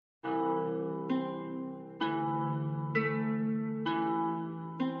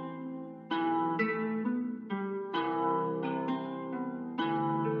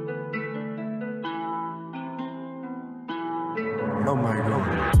Oh my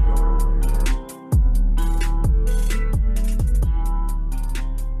God.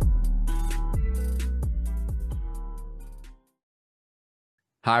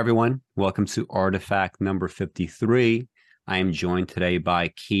 Hi, everyone. Welcome to ArtiFact number 53. I am joined today by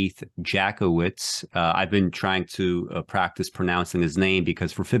Keith Jackewicz. I've been trying to practice pronouncing his name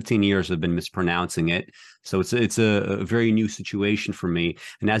because for 15 years I've been mispronouncing it. So it's a very new situation for me.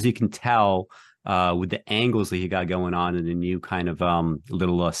 And as you can tell, with the angles that he got going on and the new kind of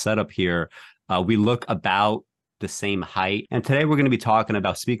little setup here, we look about the same height. And today we're going to be talking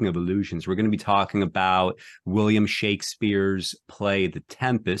about, speaking of illusions, we're going to be talking about William Shakespeare's play, The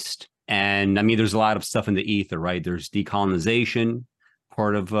Tempest. And I mean, there's a lot of stuff in the ether, right? There's decolonization,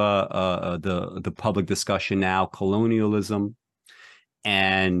 part of the public discussion now, colonialism.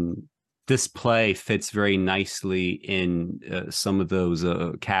 And this play fits very nicely in some of those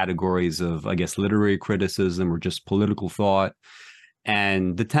categories of, I guess, literary criticism or just political thought.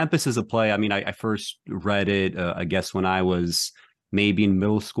 And The Tempest is a play. I mean, I first read it, I guess, when I was maybe in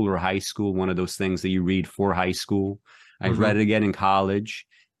middle school or high school, one of those things that you read for high school. I've read it again in college.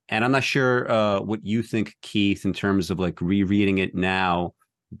 And I'm not sure what you think, Keith, in terms of like rereading it now,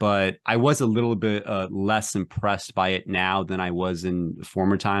 but I was a little bit less impressed by it now than I was in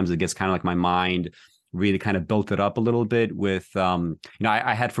former times. I guess kind of like my mind really kind of built it up a little bit with,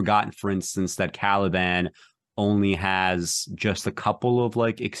 I had forgotten, for instance, that Caliban only has just a couple of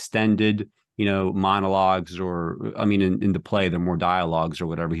like extended, monologues, or I mean, in the play, they're more dialogues or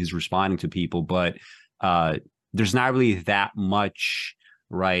whatever. He's responding to people, but there's not really that much,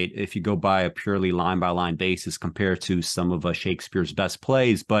 right? If you go by a purely line by line basis compared to some of Shakespeare's best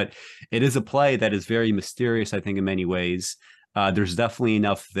plays, but it is a play that is very mysterious, I think, in many ways. There's definitely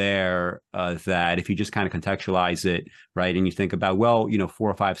enough there that if you just kind of contextualize it, right, and you think about, well, 4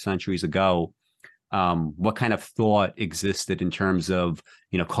 or 5 centuries ago, what kind of thought existed in terms of,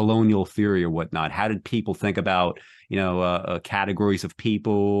 colonial theory or whatnot? How did people think about, categories of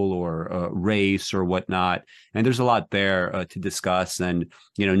people or race or whatnot? And there's a lot there to discuss. And,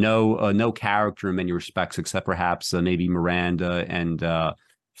 no character in many respects, except perhaps maybe Miranda and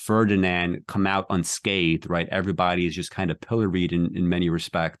Ferdinand, come out unscathed, right? Everybody is just kind of pilloried in many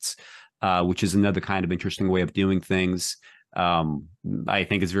respects, which is another kind of interesting way of doing things. I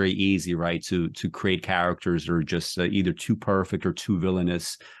think it's very easy, right, to create characters that are just either too perfect or too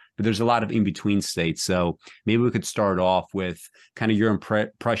villainous, but there's a lot of in-between states. So maybe we could start off with kind of your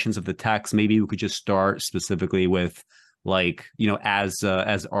impressions of the text. Maybe we could just start specifically with, like, as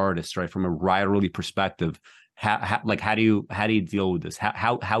artists, right, from a writerly perspective, how do you deal with this?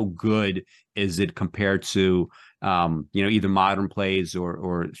 How good is it compared to either modern plays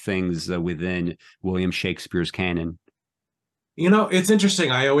or things within William Shakespeare's canon? It's interesting.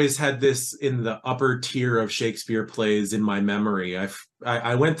 I always had this in the upper tier of Shakespeare plays in my memory.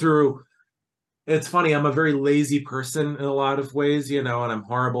 I went through. It's funny. I'm a very lazy person in a lot of ways, and I'm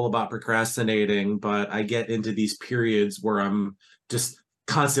horrible about procrastinating. But I get into these periods where I'm just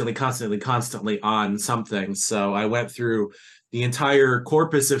constantly on something. So I went through the entire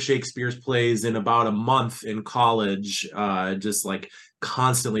corpus of Shakespeare's plays in about a month in college, just like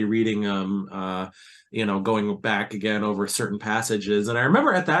constantly reading them. Going back again over certain passages. And I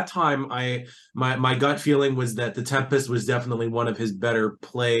remember at that time, my gut feeling was that The Tempest was definitely one of his better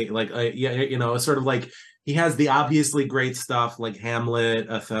play. Like, sort of like he has the obviously great stuff like Hamlet,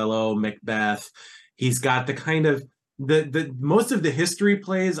 Othello, Macbeth. He's got the kind of the most of the history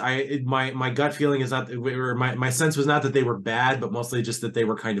plays. My gut feeling is not, or my sense was not that they were bad, but mostly just that they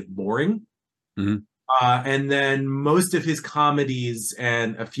were kind of boring. Mm-hmm. And then most of his comedies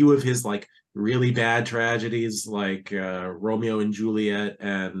and a few of his like really bad tragedies like Romeo and Juliet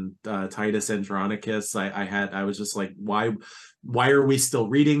and Titus Andronicus, I was just like, why are we still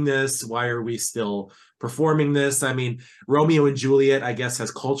reading this? Why are we still performing this? I mean, Romeo and Juliet, I guess, has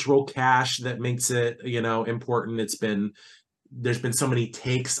cultural cash that makes it, important. There's been so many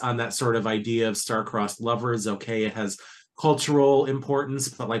takes on that sort of idea of star-crossed lovers. Okay, it has cultural importance,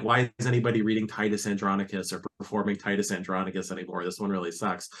 but like, why is anybody reading Titus Andronicus or performing Titus Andronicus anymore? This one really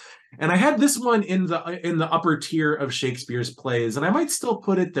sucks. And I had this one in the upper tier of Shakespeare's plays, and I might still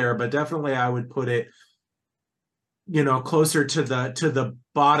put it there, but definitely I would put it, closer to the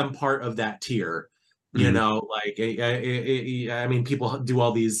bottom part of that tier. Like I mean, people do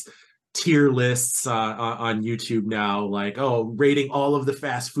all these tier lists on YouTube now, like, rating all of the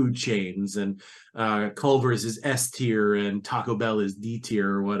fast food chains, and Culver's is S tier and Taco Bell is D tier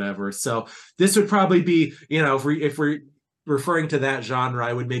or whatever. So this would probably be, if we're referring to that genre,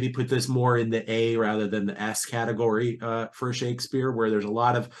 I would maybe put this more in the A rather than the S category for Shakespeare, where there's a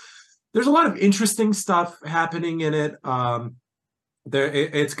lot of interesting stuff happening in it.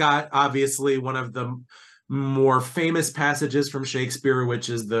 It's got obviously one of the more famous passages from Shakespeare, which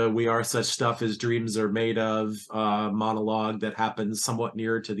is the "We are such stuff as dreams are made of" monologue that happens somewhat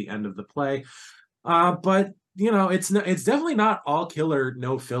near to the end of the play. But it's definitely not all killer,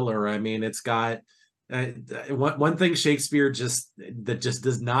 no filler. I mean, it's got uh, one thing Shakespeare just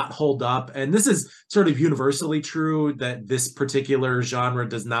does not hold up, and this is sort of universally true, that this particular genre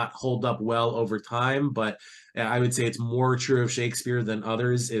does not hold up well over time. But I would say it's more true of Shakespeare than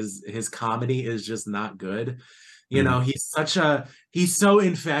others. Is his comedy is just not good. Mhm. He's so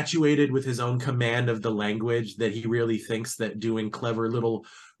infatuated with his own command of the language that he really thinks that doing clever little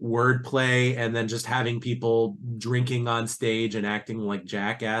wordplay and then just having people drinking on stage and acting like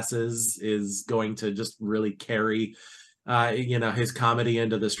jackasses is going to just really carry his comedy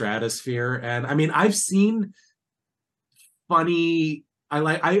into the stratosphere. And I mean, I've seen funny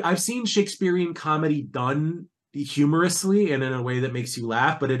I've seen Shakespearean comedy done humorously and in a way that makes you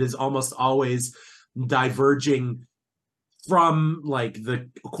laugh, but it is almost always diverging from like the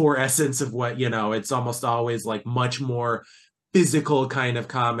core essence of what, it's almost always like much more physical kind of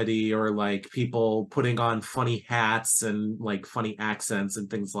comedy, or like people putting on funny hats and like funny accents and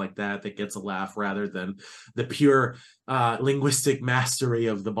things like that that gets a laugh, rather than the pure linguistic mastery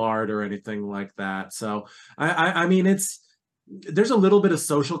of the bard or anything like that. So I mean, there's a little bit of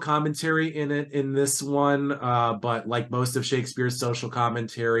social commentary in it in this one, but like most of Shakespeare's social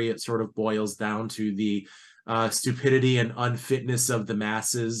commentary, it sort of boils down to the stupidity and unfitness of the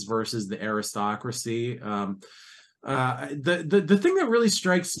masses versus the aristocracy. The thing that really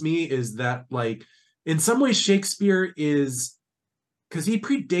strikes me is that, like, in some ways Shakespeare is, because he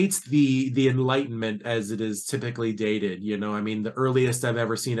predates the Enlightenment as it is typically dated. I mean, the earliest I've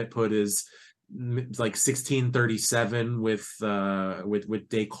ever seen it put is like 1637 with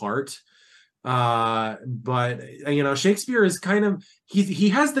Descartes. But Shakespeare is kind of, he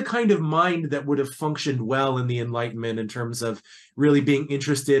has the kind of mind that would have functioned well in the Enlightenment in terms of really being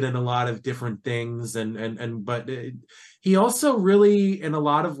interested in a lot of different things, but he also really in a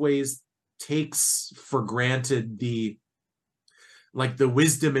lot of ways takes for granted the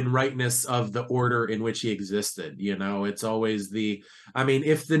wisdom and rightness of the order in which he existed. It's always I mean,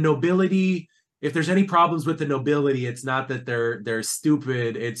 if there's any problems with the nobility, it's not that they're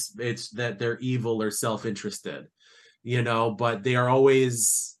stupid, it's that they're evil or self-interested. But they are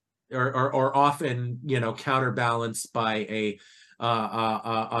always, or often, counterbalanced by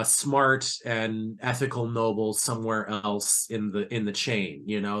a smart and ethical noble somewhere else in the chain.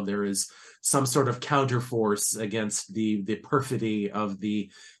 There is some sort of counterforce against the perfidy of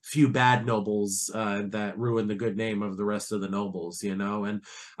the few bad nobles that ruin the good name of the rest of the nobles. And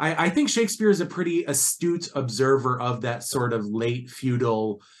I think Shakespeare is a pretty astute observer of that sort of late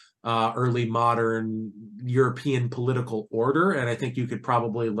feudal, early modern European political order, and I think you could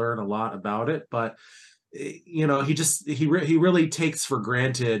probably learn a lot about it. But he really takes for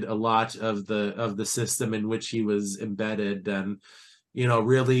granted a lot of the system in which he was embedded, and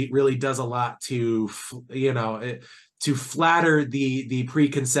really does a lot to to flatter the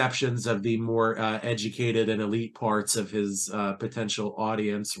preconceptions of the more educated and elite parts of his potential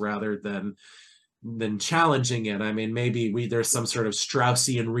audience, rather than challenging it. I mean, maybe there's some sort of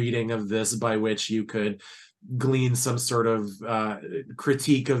Straussian reading of this by which you could glean some sort of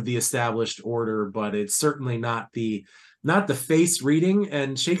critique of the established order, but it's certainly not the face reading.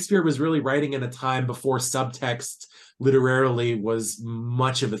 And Shakespeare was really writing in a time before subtext literarily was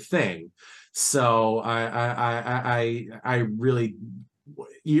much of a thing. So I really,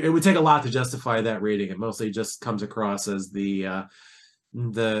 it would take a lot to justify that reading. It mostly just comes across as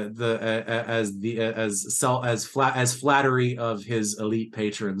as flattery of his elite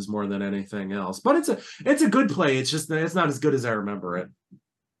patrons more than anything else. But it's a good play. It's just it's not as good as I remember it.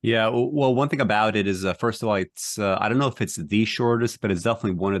 Yeah, well, one thing about it is, first of all, it's I don't know if it's the shortest, but it's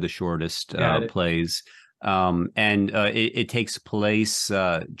definitely one of the shortest Yeah, plays. And it takes place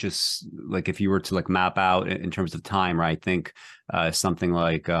just like if you were to like map out in terms of time, right? Think something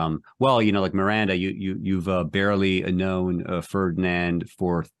like, well, like Miranda, you've barely known Ferdinand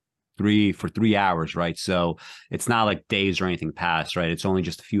for 3 hours, right? So it's not like days or anything passed, right? It's only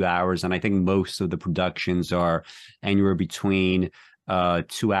just a few hours, and I think most of the productions are anywhere between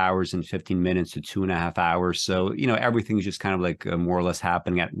 2 hours and 15 minutes to 2.5 hours. So everything's just kind of like more or less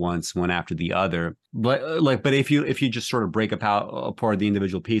happening at once, one after the other. But if you just sort of break apart the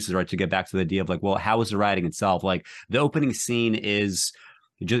individual pieces, right, to get back to the idea of like, well, how is the writing itself? Like the opening scene is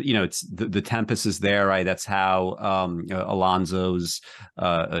just, it's the Tempest is there, right? That's how Alonso's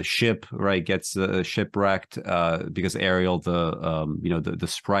ship, right, gets shipwrecked because Ariel, the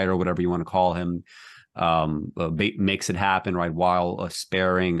sprite or whatever you want to call him, makes it happen, right, while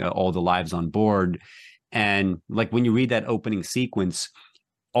sparing all the lives on board. And like when you read that opening sequence,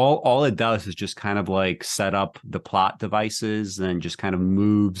 all it does is just kind of like set up the plot devices and just kind of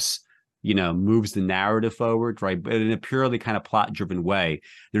moves the narrative forward, right? But in a purely kind of plot driven way.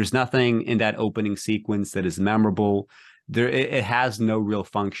 There's nothing in that opening sequence that is memorable. It has no real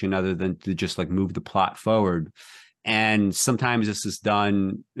function other than to just like move the plot forward. And sometimes this is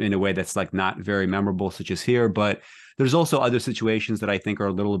done in a way that's like not very memorable, such as here. But there's also other situations that I think are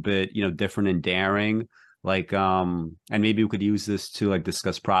a little bit, different and daring. Like, and maybe we could use this to like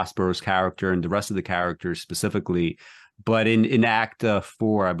discuss Prospero's character and the rest of the characters specifically. But in Act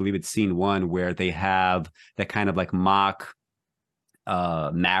 4, I believe it's scene 1 where they have that kind of like mock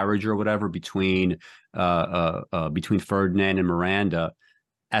marriage or whatever between Ferdinand and Miranda.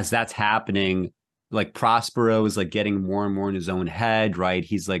 As that's happening, like Prospero is like getting more and more in his own head, right?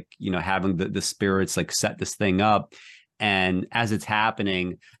 He's like, having the spirits like set this thing up. And as it's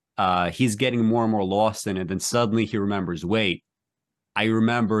happening, he's getting more and more lost in it. Then suddenly he remembers, wait, I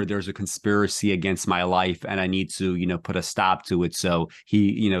remember there's a conspiracy against my life and I need to, put a stop to it. So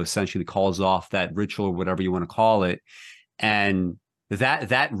he, essentially calls off that ritual or whatever you want to call it. And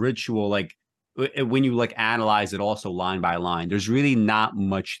that ritual, like when you like analyze it also line by line, there's really not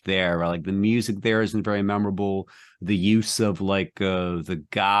much there. Right? Like the music there isn't very memorable. The use of like the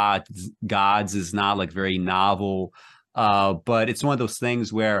gods is not like very novel. But it's one of those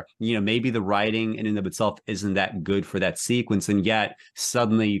things where, maybe the writing in and of itself isn't that good for that sequence. And yet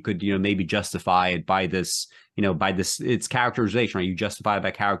suddenly you could, maybe justify it by this, it's characterization, right? You justify it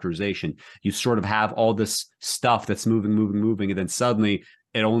by characterization. You sort of have all this stuff that's moving. And then suddenly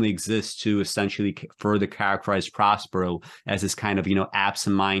it only exists to essentially further characterize Prospero as this kind of,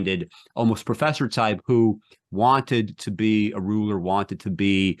 absent-minded, almost professor type who wanted to be a ruler, wanted to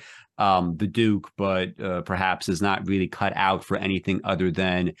be the Duke, but perhaps is not really cut out for anything other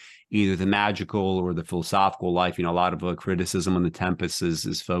than either the magical or the philosophical life. A lot of criticism on the Tempest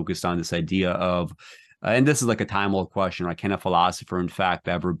is focused on this idea of, and this is like a time-old question, right? Can a philosopher, in fact,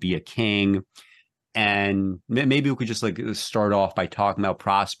 ever be a king? And maybe we could just like start off by talking about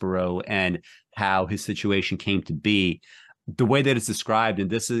Prospero and how his situation came to be. The way that it's described, and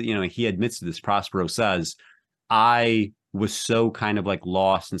this is, he admits to this, Prospero says, I was so kind of like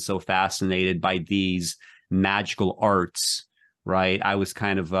lost and so fascinated by these magical arts, right? I was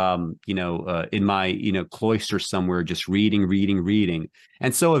kind of, in my, cloister somewhere, just reading.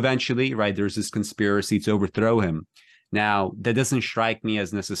 And so eventually, right, there's this conspiracy to overthrow him. Now, that doesn't strike me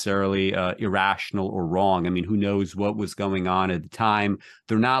as necessarily irrational or wrong. I mean, who knows what was going on at the time?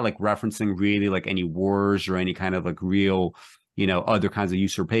 They're not like referencing really like any wars or any kind of like real, other kinds of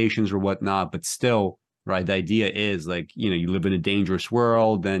usurpations or whatnot, but still, right, the idea is like, you live in a dangerous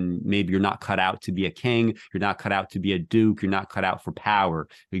world, and maybe you're not cut out to be a king, you're not cut out to be a duke, you're not cut out for power,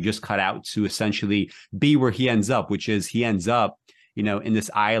 you're just cut out to essentially be where he ends up, which is he ends up, in this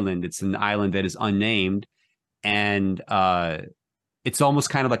island. It's an island that is unnamed, and it's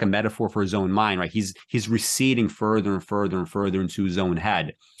almost kind of like a metaphor for his own mind, right? He's receding further and further into his own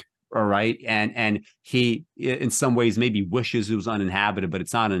head. All right. And he, in some ways, maybe wishes it was uninhabited, but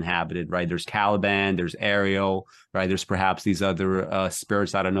it's not uninhabited, right? There's Caliban, there's Ariel, right? There's perhaps these other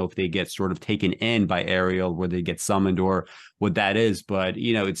spirits. I don't know if they get sort of taken in by Ariel, where they get summoned or what that is, but,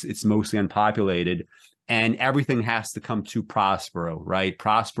 it's mostly unpopulated. And everything has to come to Prospero, right?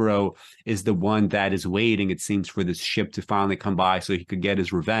 Prospero is the one that is waiting, it seems, for this ship to finally come by so he could get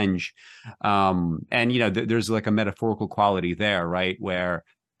his revenge. And, there's like a metaphorical quality there, right? Where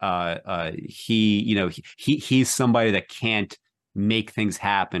he's somebody that can't make things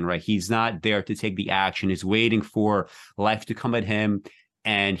happen, right? He's not there to take the action. He's waiting for life to come at him,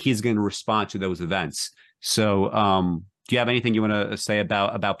 and he's going to respond to those events. So, do you have anything you want to say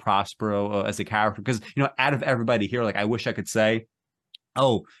about Prospero as a character? Because, out of everybody here, like I wish I could say,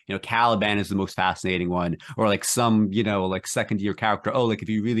 oh, Caliban is the most fascinating one, or like some, like second year character. Oh, like if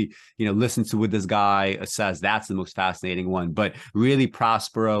you really, listen to what this guy says, that's the most fascinating one. But really,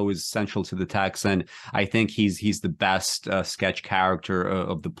 Prospero is central to the text, and I think he's the best sketch character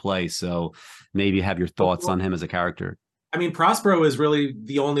of the play. So maybe have your thoughts on him as a character. I mean, Prospero is really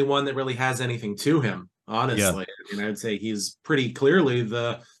the only one that really has anything to him, honestly. Yeah. I mean, I would say he's pretty clearly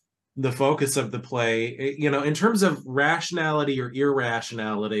the focus of the play. In terms of rationality or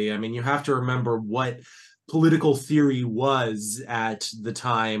irrationality, I mean, you have to remember what political theory was at the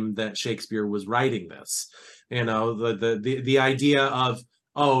time that Shakespeare was writing this. The idea of,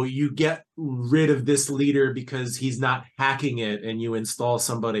 oh, you get rid of this leader because he's not hacking it and you install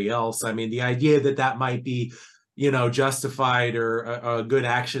somebody else. I mean, the idea that might be justified or a good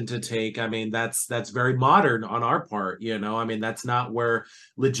action to take. I mean, that's very modern on our part. I mean, that's not where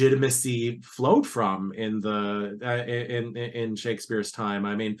legitimacy flowed from in the in Shakespeare's time.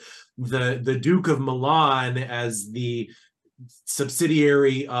 I mean, the Duke of Milan as the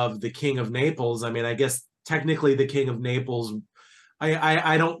subsidiary of the King of Naples. I mean, I guess technically the King of Naples.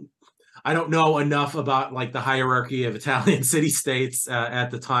 I don't know enough about like the hierarchy of Italian city-states at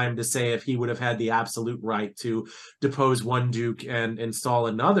the time to say if he would have had the absolute right to depose one duke and install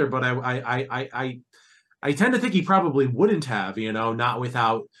another. But I tend to think he probably wouldn't have, not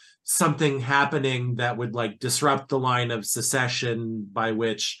without something happening that would like disrupt the line of succession by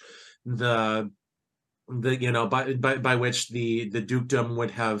which by which the dukedom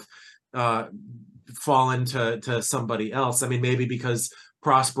would have fallen to somebody else. I mean, maybe because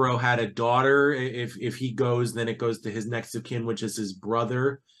Prospero had a daughter. If he goes, then it goes to his next of kin, which is his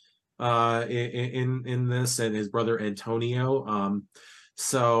brother in this, and his brother Antonio. But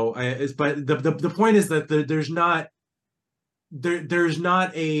the point is that there's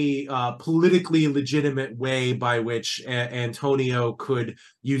not a politically legitimate way by which Antonio could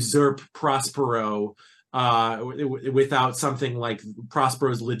usurp Prospero without something like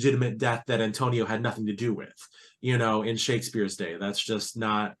Prospero's legitimate death that Antonio had nothing to do with. In Shakespeare's day, that's just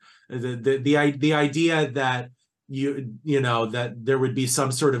not the idea that that there would be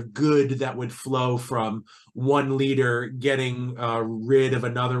some sort of good that would flow from one leader getting rid of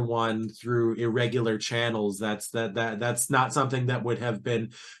another one through irregular channels. That's not something that would have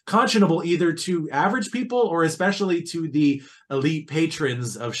been conscionable either to average people or especially to the elite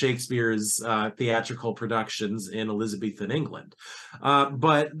patrons of Shakespeare's theatrical productions in Elizabethan England.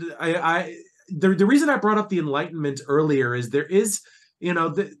 But the reason I brought up the Enlightenment earlier is there is,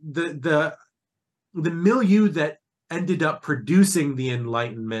 the milieu that ended up producing the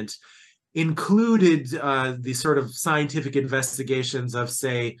Enlightenment included the sort of scientific investigations of,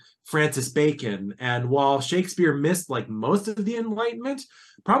 say, Francis Bacon. And while Shakespeare missed like most of the Enlightenment,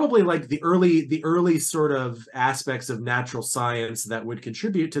 probably like the early sort of aspects of natural science that would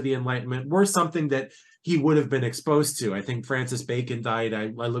contribute to the Enlightenment were something that he would have been exposed to. I think Francis Bacon died, I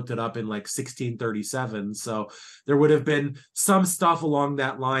looked it up, in like 1637. So there would have been some stuff along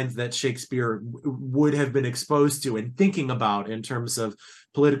that lines that Shakespeare would have been exposed to and thinking about in terms of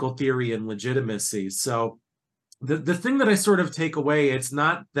political theory and legitimacy. So the thing that I sort of take away, it's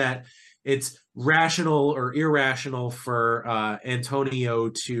not that it's rational or irrational for Antonio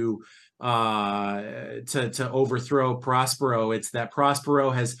to overthrow Prospero. It's that Prospero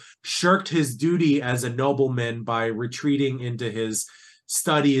has shirked his duty as a nobleman by retreating into his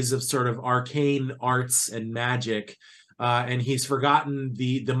studies of sort of arcane arts and magic. And he's forgotten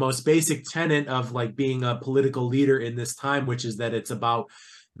the most basic tenet of like being a political leader in this time, which is that it's about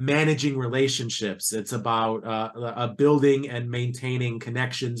managing relationships. It's about building and maintaining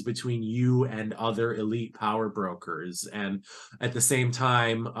connections between you and other elite power brokers, and at the same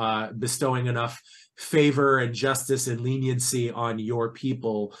time bestowing enough favor and justice and leniency on your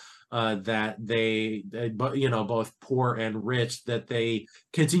people that they, both poor and rich, that they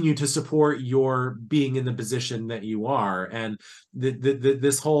continue to support your being in the position that you are. And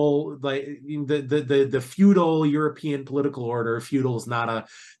this whole like the feudal European political order, feudal is not a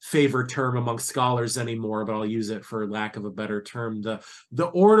favored term among scholars anymore, but I'll use it for lack of a better term. The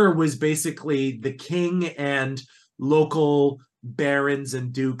order was basically the king and local barons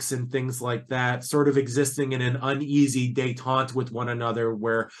and dukes and things like that sort of existing in an uneasy détente with one another,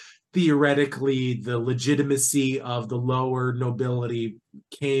 where theoretically the legitimacy of the lower nobility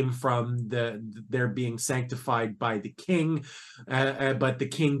came from their being sanctified by the king, but the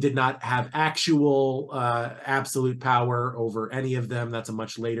king did not have actual absolute power over any of them. That's a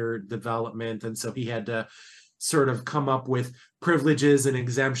much later development, and so he had to sort of come up with privileges and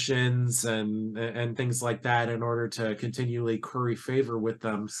exemptions and things like that in order to continually curry favor with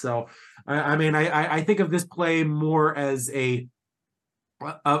them. So I think of this play more as a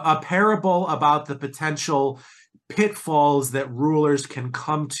parable about the potential pitfalls that rulers can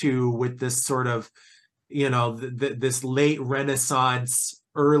come to with this sort of, this late Renaissance,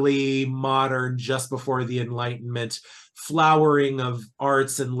 early modern, just before the Enlightenment flowering of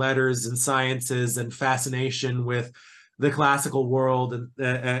arts and letters and sciences and fascination with the classical world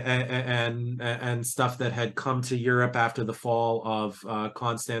and stuff that had come to Europe after the fall of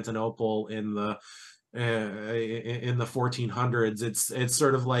Constantinople in the 1400s. It's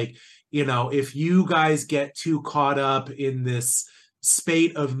sort of like, if you guys get too caught up in this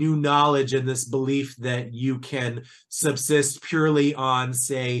spate of new knowledge and this belief that you can subsist purely on,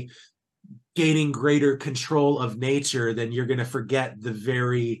 say, gaining greater control of nature, then you're going to forget the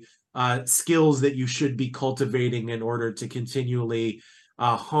very skills that you should be cultivating in order to continually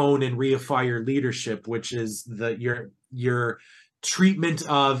hone and reify your leadership, which is your treatment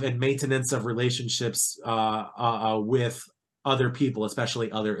of and maintenance of relationships with other people,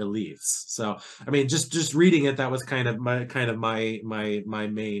 especially other elites. So, I mean, just reading it, that was kind of my main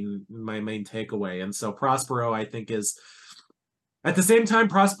takeaway. And so, Prospero, I think, is at the same time,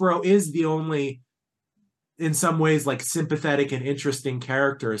 Prospero is the only, in some ways, like sympathetic and interesting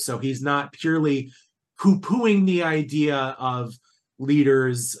character. So he's not purely poo-pooing the idea of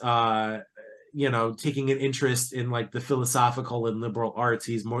leaders taking an interest in like the philosophical and liberal arts.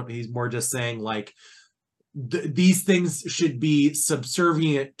 He's more just saying like these things should be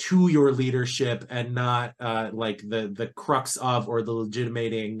subservient to your leadership and not like the crux of, or the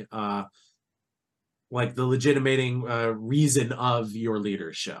legitimating reason of your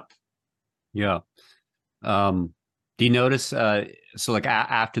leadership. Yeah. Do you notice so like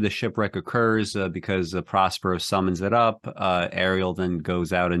after the shipwreck occurs, because Prospero summons it up, Ariel then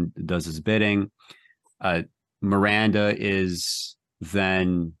goes out and does his bidding. Miranda is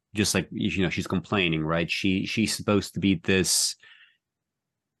then just like, she's complaining, right? She's supposed to be this,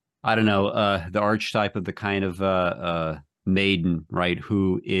 I don't know, the archetype of the kind of maiden, right?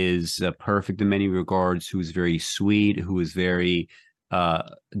 Who is perfect in many regards, who is very sweet, who is very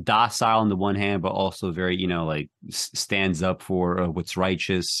docile on the one hand, but also very, like stands up for what's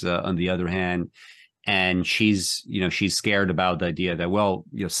righteous on the other hand. And she's scared about the idea that, well,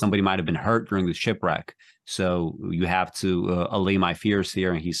 somebody might have been hurt during the shipwreck. So you have to allay my fears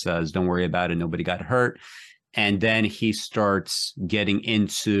here. And he says, don't worry about it. Nobody got hurt. And then he starts getting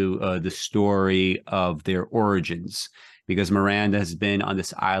into the story of their origins, because Miranda has been on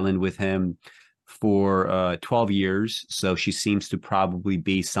this island with him for 12 years. So she seems to probably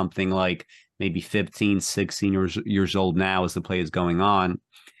be something like maybe 15, 16 years old now as the play is going on.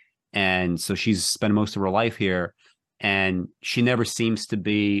 And so she's spent most of her life here. And she never seems to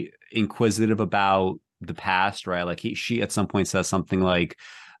be inquisitive about the past, right? Like she at some point says something like,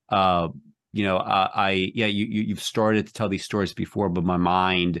 you've started to tell these stories before, but my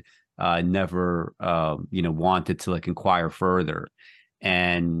mind never, wanted to like inquire further.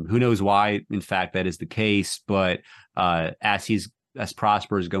 And who knows why, in fact, that is the case. But as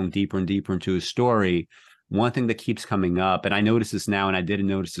Prosper is going deeper and deeper into his story, one thing that keeps coming up, and I notice this now, and I didn't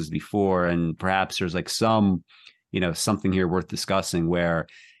notice this before, and perhaps there's like some, something here worth discussing, where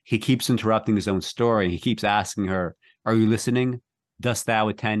he keeps interrupting his own story. He keeps asking her, "Are you listening? Dost thou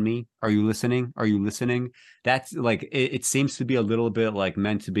attend me? Are you listening? Are you listening?" That's like, it seems to be a little bit like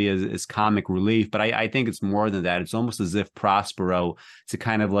meant to be as comic relief, but I think it's more than that. It's almost as if Prospero, to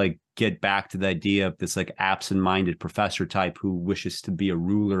kind of like get back to the idea of this like absent-minded professor type who wishes to be a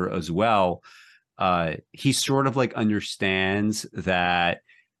ruler as well. He sort of like understands that,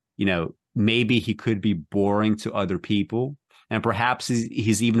 maybe he could be boring to other people, and perhaps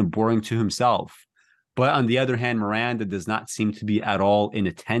he's even boring to himself. But on the other hand, Miranda does not seem to be at all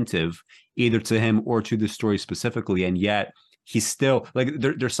inattentive either to him or to the story specifically. And yet he's still like,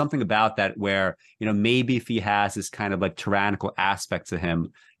 there's something about that where, maybe if he has this kind of like tyrannical aspect to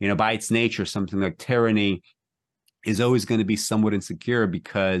him, by its nature, something like tyranny is always going to be somewhat insecure,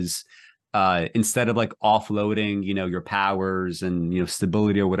 because instead of like offloading, your powers and,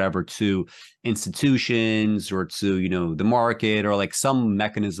 stability or whatever to institutions or to, the market, or like some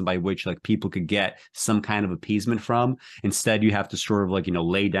mechanism by which like people could get some kind of appeasement from, instead you have to sort of like,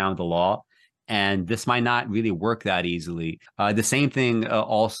 lay down the law. And this might not really work that easily. The same thing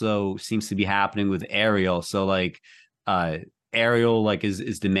also seems to be happening with Ariel. So like, Ariel like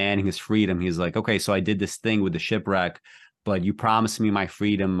is demanding his freedom. He's like, okay, so I did this thing with the shipwreck, but you promised me my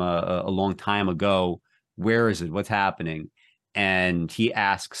freedom a long time ago. Where is it? What's happening? And he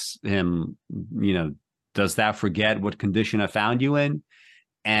asks him, does that forget what condition I found you in?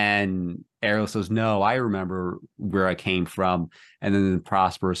 And Ariel says, no, I remember where I came from. And then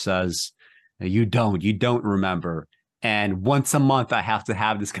Prosper says, you don't remember. And once a month, I have to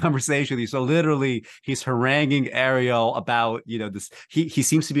have this conversation with you. So literally, he's haranguing Ariel about, this. He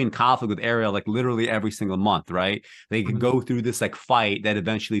seems to be in conflict with Ariel like literally every single month, right? They can go through this like fight that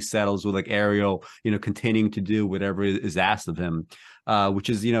eventually settles with like Ariel, continuing to do whatever is asked of him,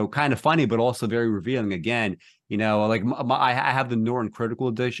 which is, kind of funny, but also very revealing. Again, like I have the Norton critical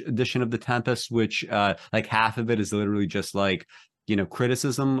edition of the Tempest, which like half of it is literally just like,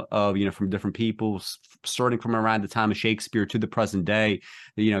 criticism of, from different people, starting from around the time of Shakespeare to the present day.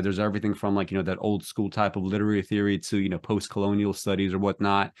 There's everything from like, that old school type of literary theory to, post-colonial studies or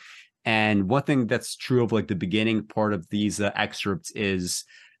whatnot. And one thing that's true of like the beginning part of these excerpts is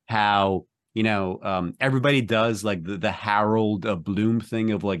how everybody does like the Harold Bloom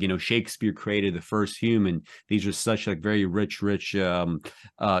thing of like, Shakespeare created the first human. These are such like very rich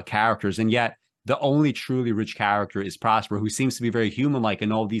characters, and yet the only truly rich character is Prospero, who seems to be very human-like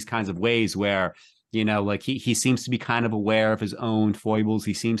in all these kinds of ways where, like he seems to be kind of aware of his own foibles.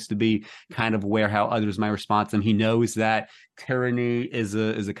 He seems to be kind of aware how others might respond to him. He knows that tyranny is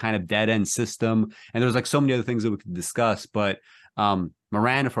a kind of dead-end system. And there's like so many other things that we could discuss, but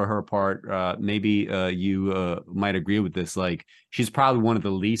Miranda, for her part, maybe you might agree with this. Like, she's probably one of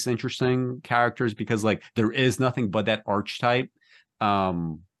the least interesting characters because, like, there is nothing but that archetype.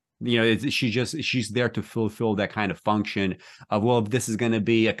 She's there to fulfill that kind of function of, well, if this is going to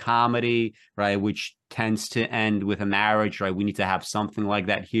be a comedy, right, which tends to end with a marriage, right, we need to have something like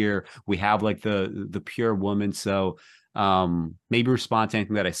that here. We have like the pure woman. So maybe respond to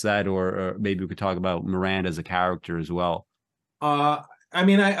anything that I said, or maybe we could talk about Miranda as a character as well. I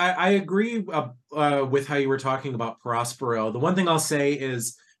agree with how you were talking about Prospero. The one thing I'll say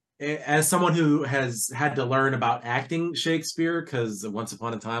is, as someone who has had to learn about acting Shakespeare, because once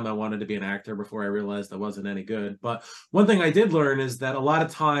upon a time I wanted to be an actor before I realized I wasn't any good. But one thing I did learn is that a lot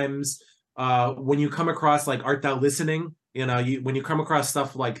of times when you come across like Art Thou Listening, when you come across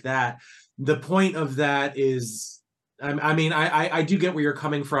stuff like that, the point of that is, I do get where you're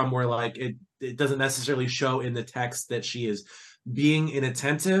coming from, where like it doesn't necessarily show in the text that she is being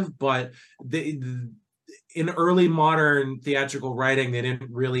inattentive, but in early modern theatrical writing, they didn't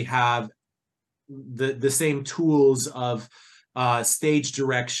really have the same tools of stage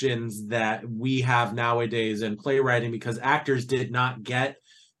directions that we have nowadays in playwriting, because actors did not get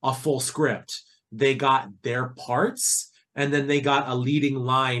a full script. They got their parts, and then they got a leading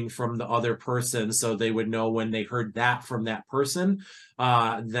line from the other person, so they would know when they heard that from that person,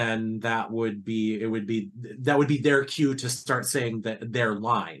 then that would be their cue to start saying their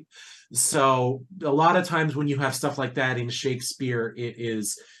line. So a lot of times when you have stuff like that in Shakespeare, it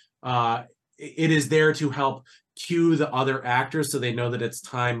is there to help cue the other actors so they know that it's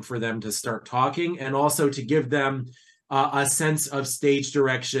time for them to start talking, and also to give them a sense of stage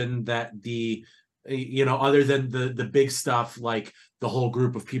direction that other than the big stuff like the whole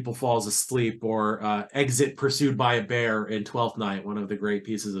group of people falls asleep, or exit pursued by a bear in Twelfth Night, one of the great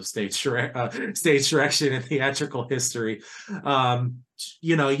pieces of stage direction in theatrical history.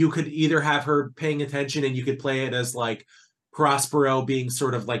 You could either have her paying attention and you could play it as like Prospero being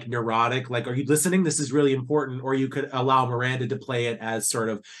sort of like neurotic, like, are you listening? This is really important. Or you could allow Miranda to play it as sort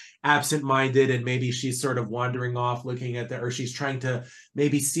of absent-minded, and maybe she's sort of wandering off looking at or she's trying to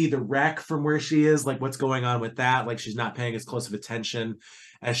maybe see the wreck from where she is, like what's going on with that, like she's not paying as close of attention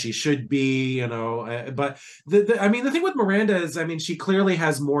as she should be, but the thing with Miranda is, she clearly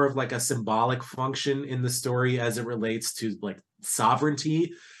has more of like a symbolic function in the story as it relates to like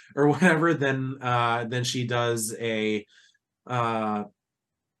sovereignty or whatever than she does a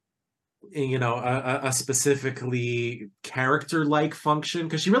specifically character-like function,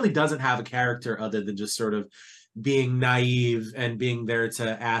 because she really doesn't have a character other than just sort of being naive and being there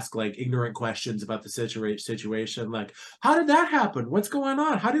to ask like ignorant questions about the situation, like, how did that happen? What's going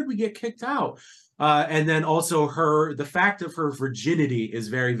on? How did we get kicked out? And then also the fact of her virginity is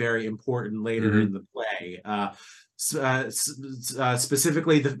very, very important later in the play.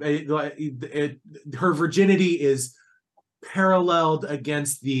 Specifically, her virginity is paralleled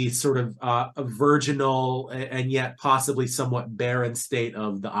against the sort of virginal and yet possibly somewhat barren state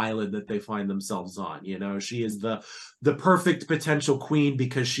of the island that they find themselves on. She is the perfect potential queen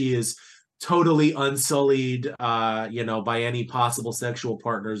because she is totally unsullied, by any possible sexual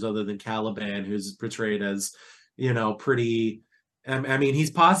partners other than Caliban, who's portrayed as, pretty. He's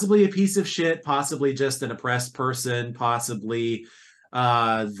possibly a piece of shit, possibly just an oppressed person, possibly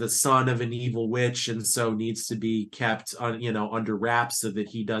the son of an evil witch, and so needs to be kept on, under wraps so that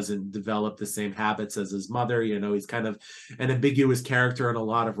he doesn't develop the same habits as his mother. He's kind of an ambiguous character in a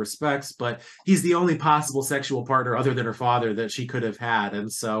lot of respects, but he's the only possible sexual partner other than her father that she could have had. And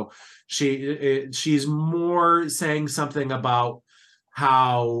so she's more saying something about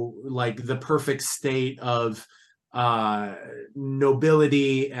how like the perfect state of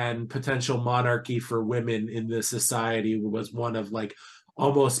nobility and potential monarchy for women in this society was one of like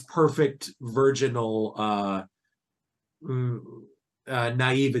almost perfect virginal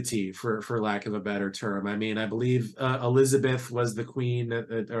naivety, for lack of a better term. I believe Elizabeth was the queen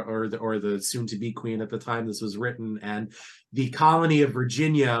or the soon-to-be queen at the time this was written, and the colony of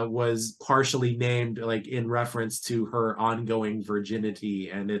Virginia was partially named like in reference to her ongoing virginity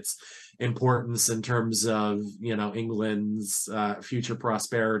and its importance in terms of England's future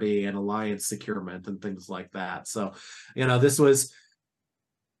prosperity and alliance securement and things like that. So this was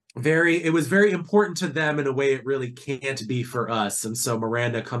it was very important to them in a way it really can't be for us. And so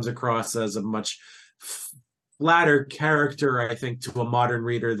Miranda comes across as a much flatter character, I think, to a modern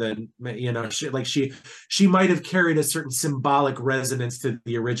reader than, she might have carried a certain symbolic resonance to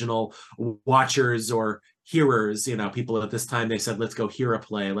the original watchers or hearers. People at this time, they said, let's go hear a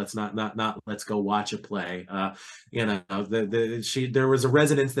play, let's not let's go watch a play. There was a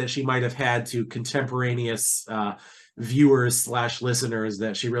resonance that she might have had to contemporaneous viewers / listeners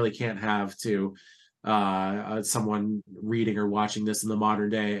that she really can't have to someone reading or watching this in the modern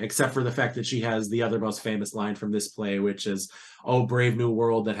day, except for the fact that she has the other most famous line from this play, which is, "Oh, brave new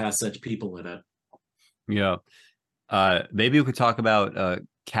world that has such people in it." Yeah. Maybe we could talk about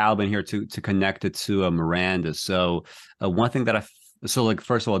Calvin here to connect it to Miranda. So one thing that like,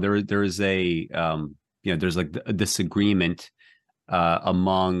 first of all, there is a there's like a disagreement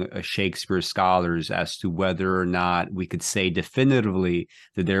among Shakespeare scholars as to whether or not we could say definitively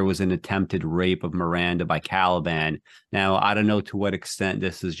that there was an attempted rape of Miranda by Caliban. Now, I don't know to what extent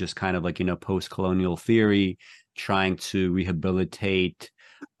this is just kind of like, post-colonial theory trying to rehabilitate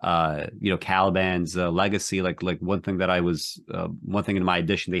Caliban's legacy. Like one thing one thing in my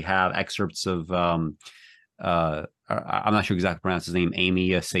edition, they have excerpts of I'm not sure exactly pronounce his name,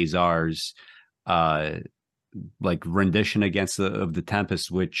 Amy Cesar's like rendition against the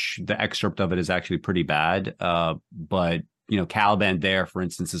Tempest, which the excerpt of it is actually pretty bad. But Caliban there, for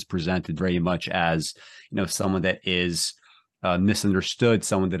instance, is presented very much as someone that is misunderstood,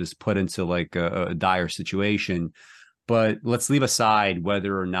 someone that is put into like a dire situation. But let's leave aside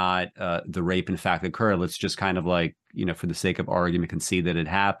whether or not the rape in fact occurred. Let's just kind of like, for the sake of argument, concede that it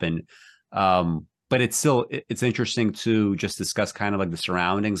happened. But it's interesting to just discuss kind of like the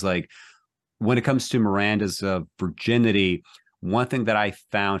surroundings. Like, when it comes to Miranda's virginity, one thing that I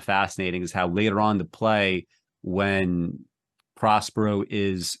found fascinating is how later on the play, when Prospero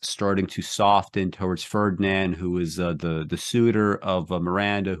is starting to soften towards Ferdinand, who is the suitor of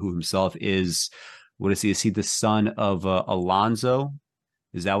Miranda, who himself is, what is he? Is he the son of Alonso?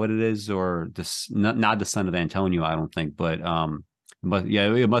 Is that what it is, or not the son of Antonio? I don't think, but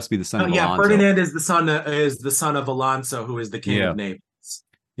yeah, it must be the son of Alonso. Ferdinand is the son of Alonso, who is the king of Naples.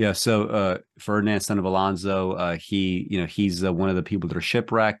 Yeah, so Ferdinand, son of Alonso, he's one of the people that are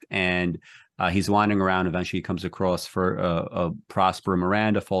shipwrecked, and he's wandering around. Eventually, he comes across for Prospero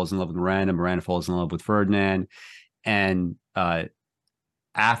Miranda, falls in love with Miranda. Miranda falls in love with Ferdinand, and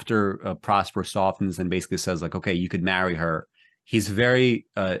after Prospero softens and basically says like, "Okay, you could marry her," he's very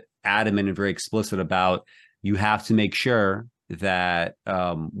adamant and very explicit about, you have to make sure that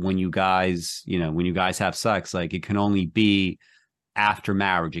when you guys have sex, like, it can only be after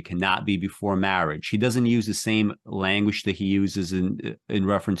marriage. It cannot be before marriage. He doesn't use the same language that he uses in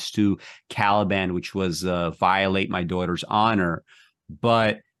reference to Caliban, which was violate my daughter's honor.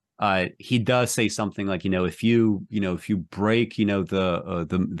 But he does say something like, if you break,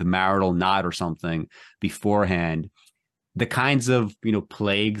 the marital knot or something beforehand, the kinds of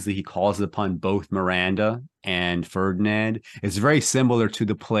plagues that he calls upon both Miranda and Ferdinand is very similar to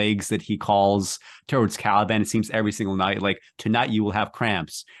the plagues that he calls towards Caliban. It seems every single night, like, tonight you will have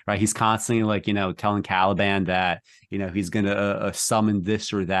cramps, right? He's constantly like, telling Caliban that, he's going to summon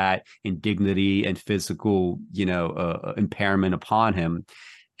this or that indignity and physical, impairment upon him.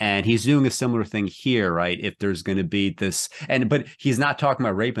 And he's doing a similar thing here, right? If there's going to be this, but he's not talking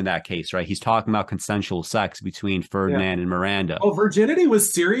about rape in that case, right? He's talking about consensual sex between Ferdinand and Miranda. Oh, virginity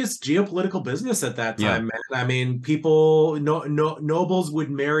was serious geopolitical business at that time, man. I mean, people, nobles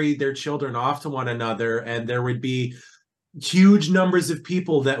would marry their children off to one another, and there would be huge numbers of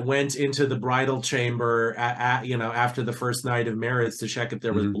people that went into the bridal chamber after the first night of marriage to check if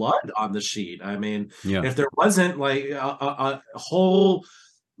there was blood on the sheet. I mean, if there wasn't, like, a whole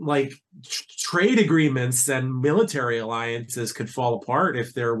trade agreements and military alliances could fall apart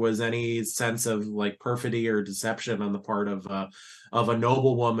if there was any sense of like perfidy or deception on the part of a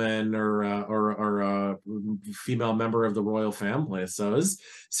noblewoman or a female member of the royal family. So it was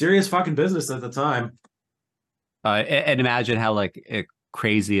serious fucking business at the time. And imagine how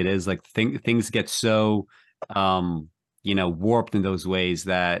crazy it is. Like things get so warped in those ways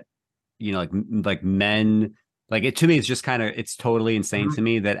that like men. Like, to me, it's just it's totally insane to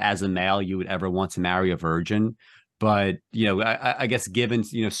me that as a male, you would ever want to marry a virgin. But, I guess given,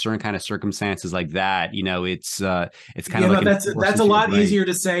 certain kind of circumstances like that, it's kind of like, that's a lot easier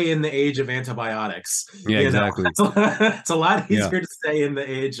to say in the age of antibiotics. Yeah, exactly. It's a lot easier to say in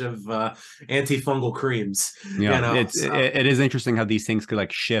the age of antifungal creams. It is interesting how these things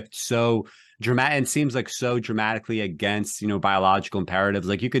could shift so dramatic and seems like so dramatically against, biological imperatives.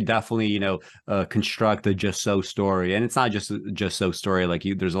 Like you could definitely, construct a just so story, and it's not just a just so story. Like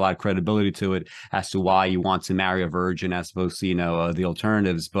there's a lot of credibility to it as to why you want to marry a virgin as opposed to, the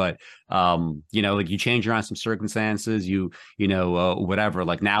alternatives. But like you change around some circumstances, whatever.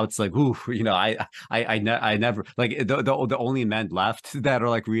 Like now it's like, ooh, I never like the only men left that are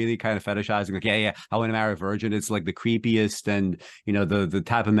like really kind of fetishizing, like, yeah, I want to marry a virgin. It's like the creepiest and the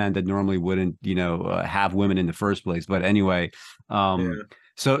type of men that normally wouldn't have women in the first place. But anyway, Yeah.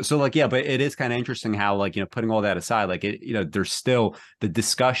 so like, yeah, but it is kind of interesting how, like, putting all that aside, like it, there's still the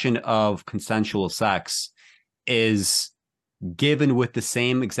discussion of consensual sex is given with the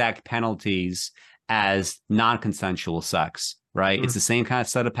same exact penalties as non-consensual sex, right? It's Mm. the same kind of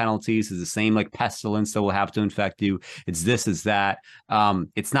set of penalties. It's the same like pestilence that will have to infect you. It's this, is that.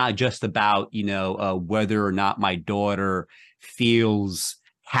 It's not just about, whether or not my daughter feels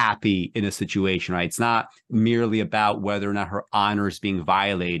happy in a situation, right? It's not merely about whether or not her honor is being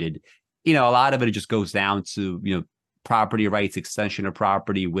violated. A lot of it just goes down to, property rights, extension of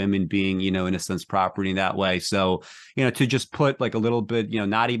property, women being, in a sense, property in that way. So, to just put like a little bit,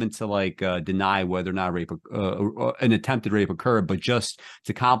 not even to like deny whether or not rape, an attempted rape occurred, but just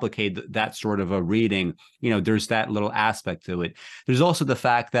to complicate that sort of a reading, there's that little aspect to it. There's also the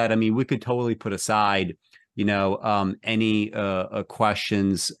fact that, I mean, we could totally put aside, any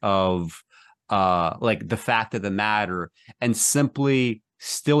questions of like the fact of the matter and simply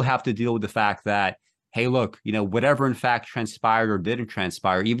still have to deal with the fact that, hey, look, whatever in fact transpired or didn't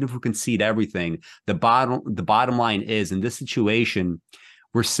transpire, even if we concede everything, the bottom line is, in this situation,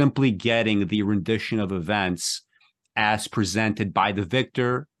 we're simply getting the rendition of events as presented by the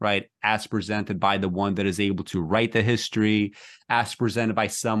victor, right? As presented by the one that is able to write the history, as presented by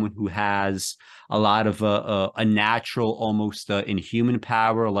someone who has a lot of a natural, almost inhuman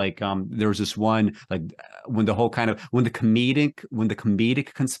power. Like there was this one, like when the whole kind of when the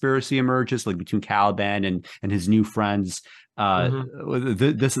comedic conspiracy emerges, like between Caliban and his new friends. Hmm.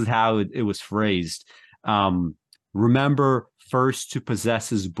 This is how it was phrased. Remember first to possess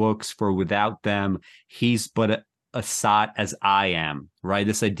his books, for without them he's but a sot as I am, right?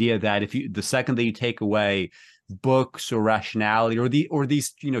 This idea that if you, the second that you take away books or rationality or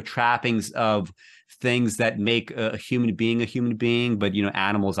these, trappings of things that make a human being, but,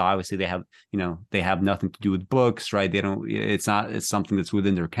 animals, obviously they have nothing to do with books, right? They don't, it's something that's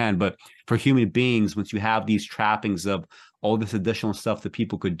within their ken. But for human beings, once you have these trappings of all this additional stuff that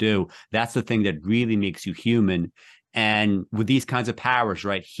people could do, that's the thing that really makes you human. And with these kinds of powers,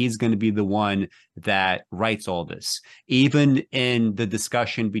 right, he's going to be the one that writes all this. Even in the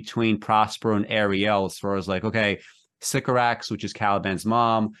discussion between Prospero and Ariel, as far as like, okay, Sycorax, which is Caliban's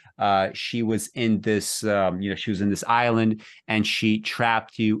mom, she was in this, she was in this island, and she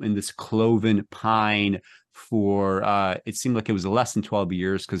trapped you in this cloven pine for it seemed like it was less than 12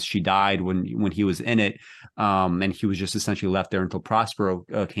 years, because she died when he was in it, and he was just essentially left there until Prospero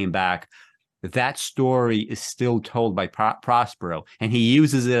came back. That story is still told by Prospero, and he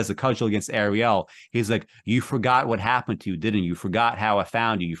uses it as a cudgel against Ariel. He's like, you forgot what happened to you, didn't you? You forgot how I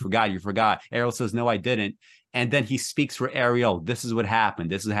found you. You forgot. Ariel says, no, I didn't. And then he speaks for Ariel. This is what happened.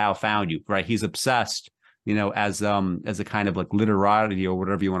 This is how I found you, right? He's obsessed, as a kind of like literati or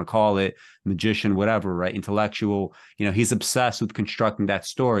whatever you want to call it, magician, whatever, right? Intellectual, he's obsessed with constructing that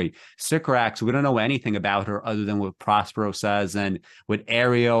story. Sycorax, we don't know anything about her other than what Prospero says, and what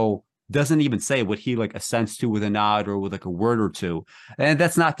Ariel doesn't even say, what he like assents to with a nod or with like a word or two. And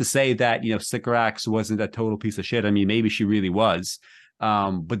that's not to say that, Sycorax wasn't a total piece of shit. I mean, maybe she really was.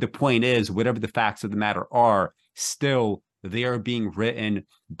 But the point is, whatever the facts of the matter are, still they are being written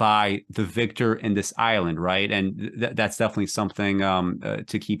by the victor in this island, right? And that's definitely something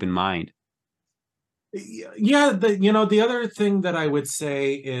to keep in mind. Yeah, the other thing that I would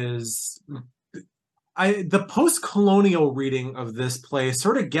say is the post-colonial reading of this play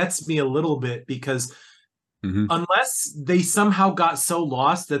sort of gets me a little bit, because Mm-hmm. unless they somehow got so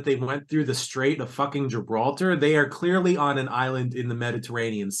lost that they went through the Strait of fucking Gibraltar, they are clearly on an island in the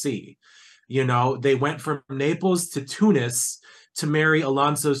Mediterranean Sea. They went from Naples to Tunis to marry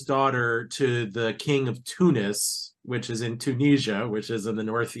Alonso's daughter to the king of Tunis, which is in Tunisia, which is in the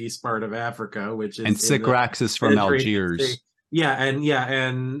northeast part of Africa, which And is in the Sycorax is from Mediterranean Sea.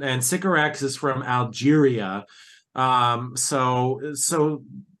 Algiers. And Sycorax is from Algeria. So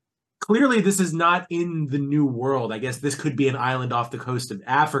clearly this is not in the New World. I guess this could be an island off the coast of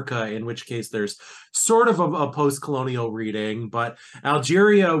Africa, in which case there's sort of a post-colonial reading. But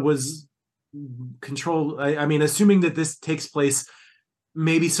Algeria was controlled. I mean, assuming that this takes place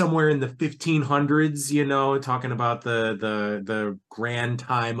maybe somewhere in the 1500s, talking about the grand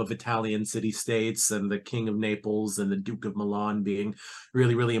time of Italian city states and the King of Naples and the Duke of Milan being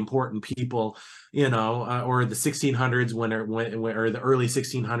really, really important people, or the 1600s or the early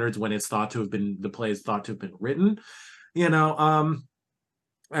 1600s when the play is thought to have been written, you know.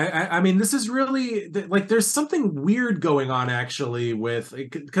 I mean, this is really like there's something weird going on actually with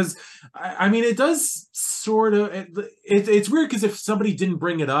because I mean it does sort of it's weird because if somebody didn't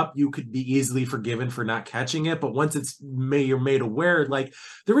bring it up, you could be easily forgiven for not catching it. But once you're made aware, like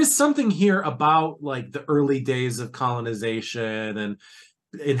there is something here about like the early days of colonization and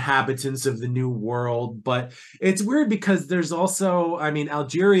inhabitants of the new world. But it's weird because there's also, I mean,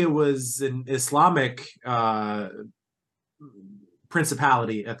 Algeria was an Islamic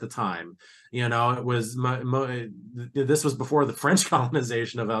principality at the time. It was this was before the French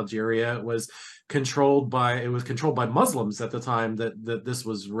colonization of Algeria. It was controlled by Muslims at the time that this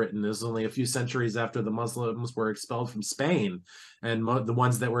was written. It was only a few centuries after the Muslims were expelled from Spain, and the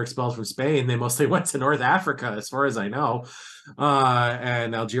ones that were expelled from Spain, they mostly went to North Africa, as far as I know.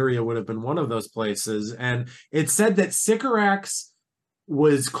 And Algeria would have been one of those places. And it said that Sycorax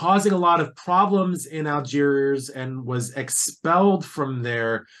was causing a lot of problems in Algiers and was expelled from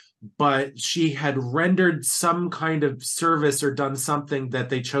there, but she had rendered some kind of service or done something that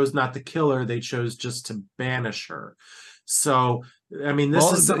they chose not to kill her. They chose just to banish her. So, I mean,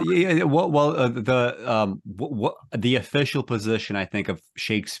 this is the official position, I think, of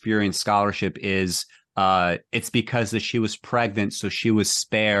Shakespearean scholarship is it's because that she was pregnant, so she was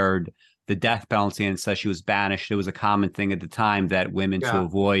spared the death penalty and says she was banished. It was a common thing at the time that women to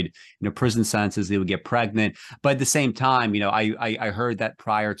avoid, prison sentences, they would get pregnant. But at the same time, I heard that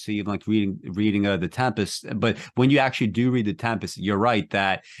prior to even like reading the Tempest. But when you actually do read the Tempest, you're right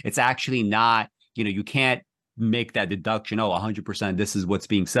that it's actually not, you can't make that deduction. Oh, 100%, this is what's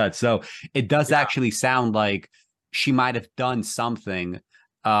being said. So it does actually sound like she might have done something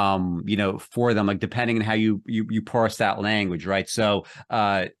for them, like depending on how you parse that language, right? So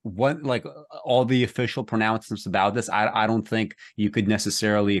what, like all the official pronouncements about this, I don't think you could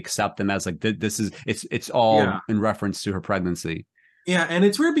necessarily accept them as like this is it's all in reference to her pregnancy. Yeah, and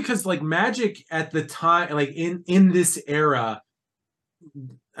it's weird because like magic at the time, like in this era,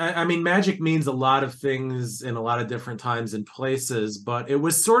 I mean, magic means a lot of things in a lot of different times and places, but it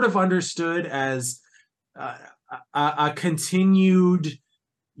was sort of understood as a continued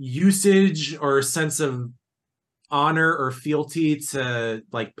usage or sense of honor or fealty to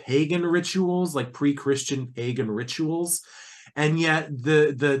like pagan rituals, like pre-Christian pagan rituals. And yet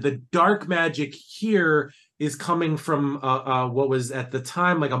the dark magic here is coming from what was at the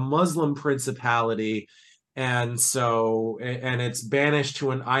time like a Muslim principality. And it's banished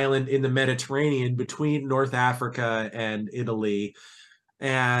to an island in the Mediterranean between North Africa and Italy.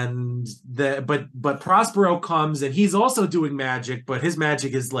 And but Prospero comes and he's also doing magic, but his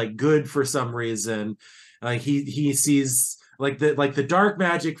magic is like good for some reason. He sees like the dark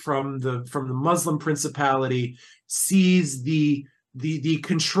magic from the Muslim principality sees the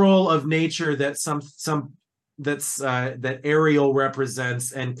control of nature that that Ariel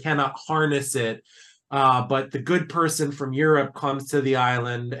represents and cannot harness it. But the good person from Europe comes to the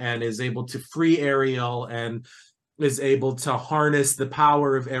island and is able to free Ariel and is able to harness the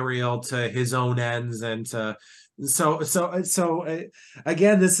power of Ariel to his own ends. And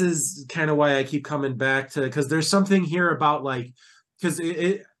again, this is kind of why I keep coming back to, because there's something here about like, because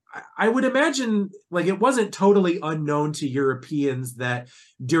I would imagine like it wasn't totally unknown to Europeans that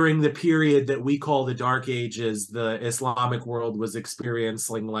during the period that we call the Dark Ages, the Islamic world was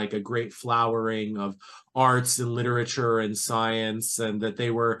experiencing like a great flowering of arts and literature and science, and that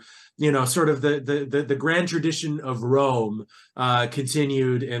they were, sort of the grand tradition of Rome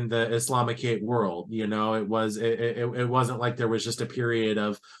continued in the Islamicate world. It wasn't like there was just a period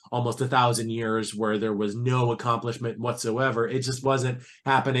of almost 1,000 years where there was no accomplishment whatsoever. It just wasn't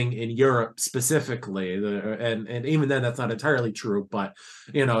happening in Europe specifically, and even then that's not entirely true, but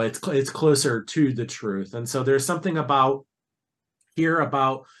it's closer to the truth. And so there's something about here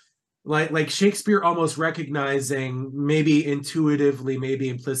about like Shakespeare almost recognizing, maybe intuitively, maybe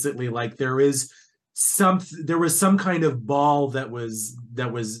implicitly, like there was some kind of ball that was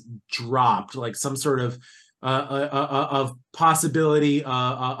dropped, like some sort of possibility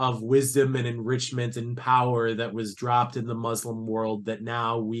of wisdom and enrichment and power that was dropped in the Muslim world, that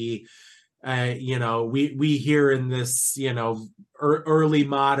now we hear in this early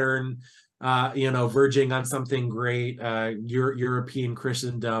modern verging on something great, European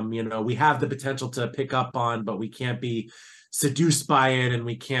Christendom, we have the potential to pick up on, but we can't be seduced by it, and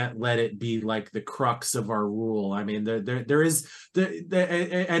we can't let it be like the crux of our rule. I mean, there is and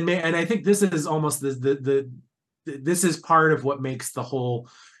I think this is almost this is part of what makes the whole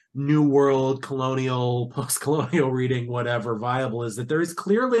new world colonial post-colonial reading whatever viable, is that there is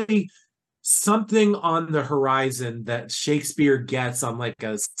clearly something on the horizon that Shakespeare gets on like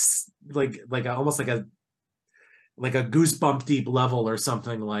almost like a goosebump deep level or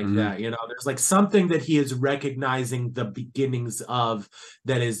something like that. There's like something that he is recognizing the beginnings of,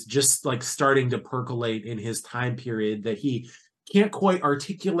 that is just like starting to percolate in his time period, that he can't quite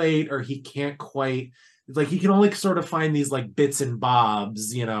articulate, or he can't quite, like, he can only sort of find these like bits and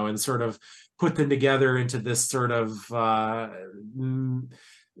bobs, and sort of put them together into this sort of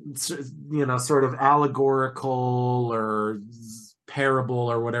sort of allegorical or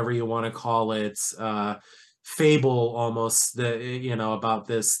parable, or whatever you want to call it, fable almost, about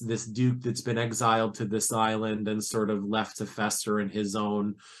this duke that's been exiled to this island and sort of left to fester in his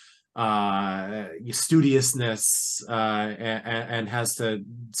own studiousness, and has to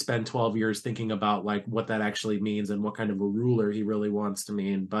spend 12 years thinking about like what that actually means and what kind of a ruler he really wants to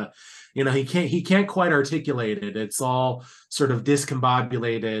mean. But he can't quite articulate it. It's all sort of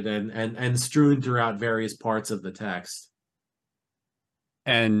discombobulated and strewn throughout various parts of the text.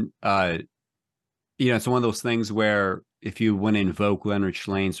 And it's one of those things where if you want to invoke Leonard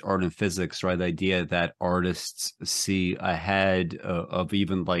Shlain's art and physics, right, the idea that artists see ahead of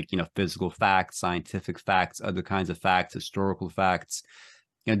even like, physical facts, scientific facts, other kinds of facts, historical facts,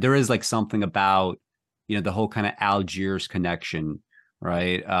 there is like something about, the whole kind of Algiers connection,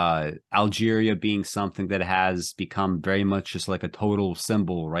 right? Algeria being something that has become very much just like a total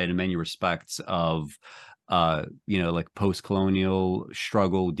symbol, right, in many respects of, like post-colonial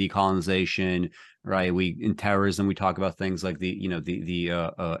struggle, decolonization, right? In terrorism, we talk about things like the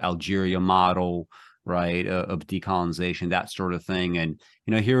Algeria model, right, of decolonization, that sort of thing. And,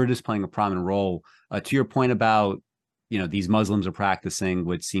 here it is playing a prominent role. To your point about, these Muslims are practicing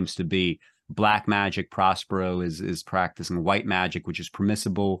what seems to be black magic. Prospero is practicing white magic, which is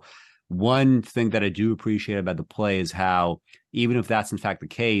permissible. One thing that I do appreciate about the play is how, even if that's in fact the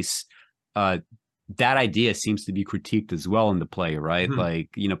case, that idea seems to be critiqued as well in the play, right? Mm-hmm. Like,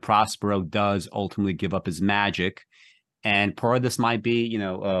 Prospero does ultimately give up his magic. And part of this might be,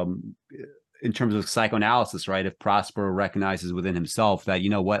 in terms of psychoanalysis, right? If Prospero recognizes within himself that,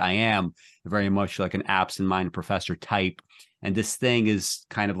 what, I am very much like an absent-minded professor type. And this thing is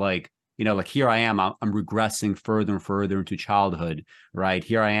kind of like, like here I am, I'm regressing further and further into childhood, right?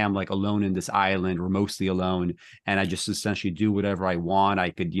 Here I am like alone in this island, or mostly alone, and I just essentially do whatever I want.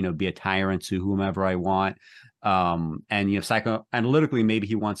 I could, be a tyrant to whomever I want. And, psychoanalytically, maybe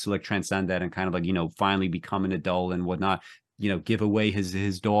he wants to like transcend that and kind of like, finally become an adult and whatnot, give away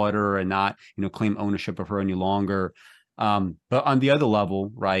his daughter and not, claim ownership of her any longer. But on the other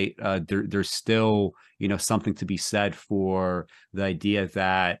level, right, there's still, something to be said for the idea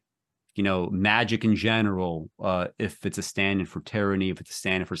that, magic in general, if it's a stand-in for tyranny, if it's a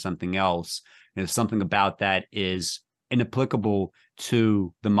stand-in for something else, something about that is inapplicable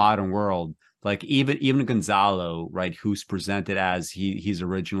to the modern world. Like even Gonzalo, right, who's presented as he's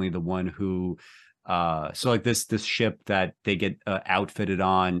originally the one who, so like this ship that they get outfitted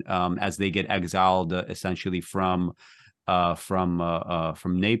on, as they get exiled, essentially from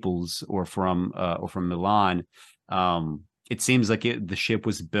Naples or from Milan. It seems like the ship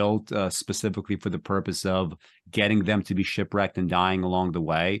was built specifically for the purpose of getting them to be shipwrecked and dying along the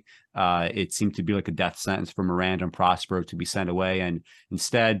way. It seemed to be like a death sentence for Miranda and Prospero to be sent away. And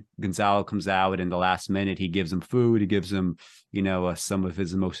instead, Gonzalo comes out in the last minute. He gives them food. He gives them, some of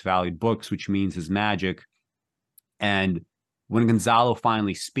his most valued books, which means his magic. And when Gonzalo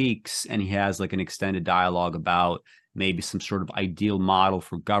finally speaks and he has like an extended dialogue about maybe some sort of ideal model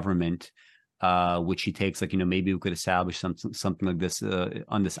for government, which he takes, like, maybe we could establish something like this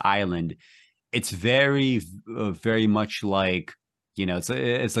on this island. It's very, very much like,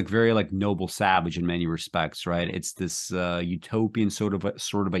 it's like very like Noble Savage in many respects, right? It's this utopian sort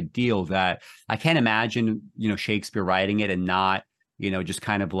of ideal that I can't imagine, Shakespeare writing it and not, just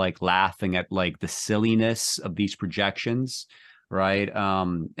kind of like laughing at like the silliness of these projections, right?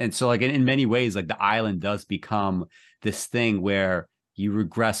 And so like in many ways, like the island does become this thing where you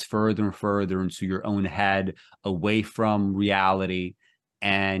regress further and further into your own head, away from reality.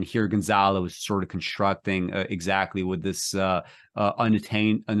 And here Gonzalo is sort of constructing exactly what this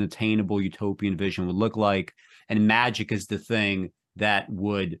unattainable utopian vision would look like. And magic is the thing that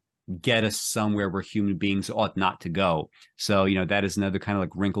would get us somewhere where human beings ought not to go. So, that is another kind of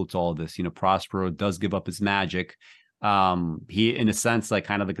like wrinkle to all this. Prospero does give up his magic. He, in a sense, like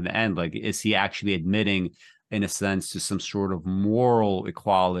kind of like at the end, like, is he actually admitting in a sense, to some sort of moral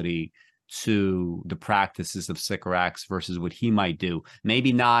equality to the practices of Sycorax versus what he might do.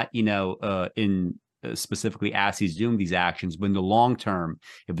 Maybe not, in specifically as he's doing these actions, but in the long term,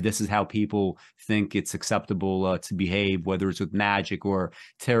 if this is how people think it's acceptable to behave, whether it's with magic or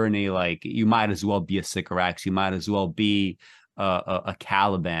tyranny, like you might as well be a Sycorax, you might as well be a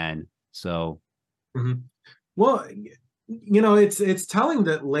Caliban. So, Well, it's telling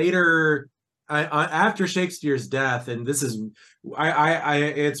that later, after Shakespeare's death, and this is,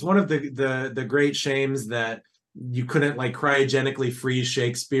 it's one of the great shames that you couldn't like cryogenically freeze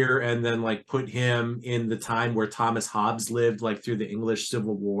Shakespeare and then like put him in the time where Thomas Hobbes lived, like through the English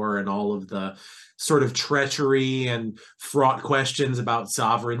Civil War and all of the sort of treachery and fraught questions about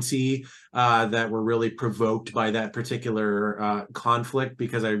sovereignty that were really provoked by that particular conflict,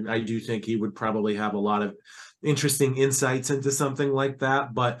 because I do think he would probably have a lot of interesting insights into something like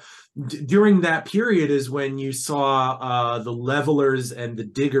that. But during that period is when you saw the levelers and the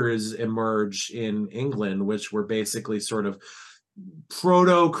diggers emerge in England, which were basically sort of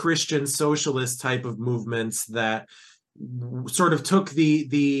proto-Christian socialist type of movements that sort of took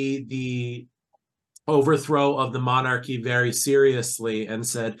the overthrow of the monarchy very seriously and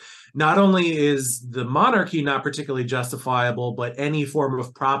said, not only is the monarchy not particularly justifiable, but any form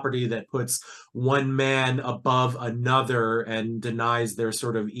of property that puts one man above another and denies their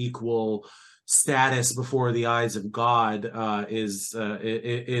sort of equal status before the eyes of God is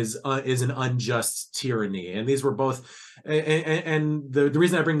an unjust tyranny. And these were both, and the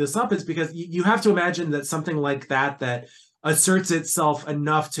reason I bring this up is because you have to imagine that something like that asserts itself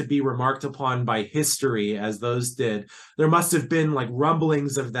enough to be remarked upon by history, as those did. There must have been like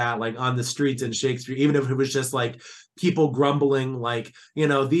rumblings of that, like on the streets in Shakespeare, even if it was just like people grumbling, like,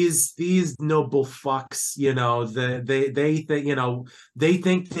 these noble fucks, they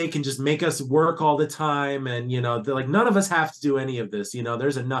think they can just make us work all the time, and they're like, none of us have to do any of this.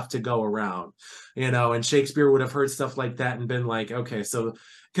 There's enough to go around. And Shakespeare would have heard stuff like that and been like, okay, so,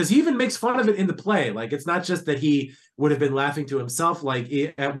 because he even makes fun of it in the play. Like, it's not just that he would have been laughing to himself. Like,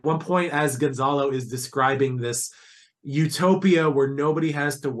 at one point, as Gonzalo is describing this utopia where nobody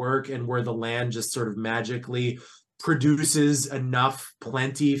has to work and where the land just sort of magically produces enough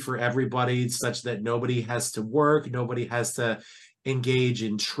plenty for everybody such that nobody has to work, nobody has to engage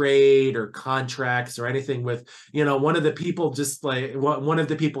in trade or contracts or anything with, one of the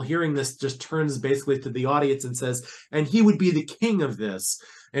people hearing this just turns basically to the audience and says, and he would be the king of this,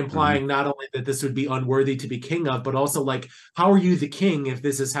 implying not only that this would be unworthy to be king of, but also like, how are you the king if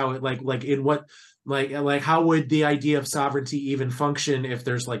this is how it like in what, like how would the idea of sovereignty even function if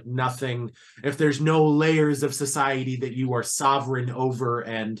there's like nothing, if there's no layers of society that you are sovereign over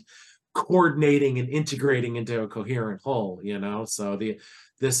and coordinating and integrating into a coherent whole, so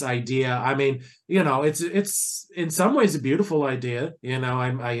this idea, I mean, it's in some ways a beautiful idea.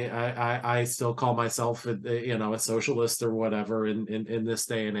 I still call myself a socialist or whatever in this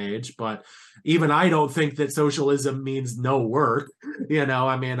day and age, but even I don't think that socialism means no work.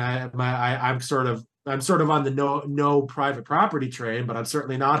 I mean, I'm sort of on the no private property train, but I'm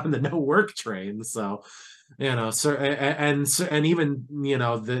certainly not on the no work train. So so and even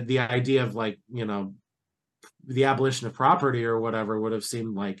the idea of like the abolition of property or whatever would have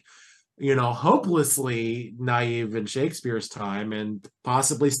seemed like hopelessly naive in Shakespeare's time, and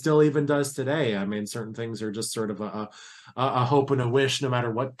possibly still even does today. I mean, certain things are just sort of a hope and a wish no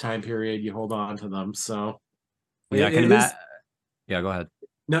matter what time period you hold on to them. So yeah, I can imagine. Yeah, go ahead.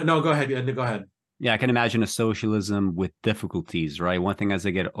 No, go ahead. Go ahead. Yeah, I can imagine a socialism with difficulties, right? One thing as I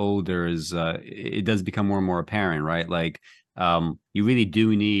get older is it does become more and more apparent, right? Like you really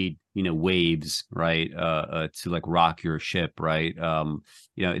do need, waves, right? To like rock your ship, right?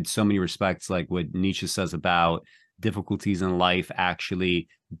 In so many respects, like what Nietzsche says about difficulties in life actually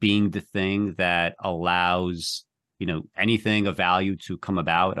being the thing that allows, anything of value to come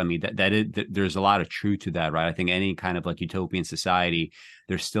about. I mean, there's a lot of truth to that, right? I think any kind of like utopian society,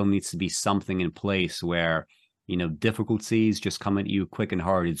 there still needs to be something in place where, difficulties just come at you quick and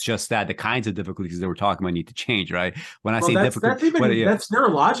hard. It's just that the kinds of difficulties that we're talking about need to change, right? When I say difficult, that's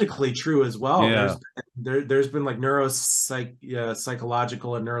neurologically true as well. Yeah. There's been like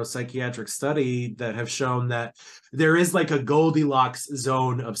psychological and neuropsychiatric study that have shown that there is like a Goldilocks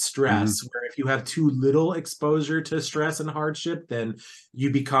zone of stress where if you have too little exposure to stress and hardship, then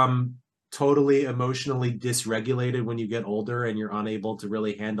you become totally emotionally dysregulated when you get older and you're unable to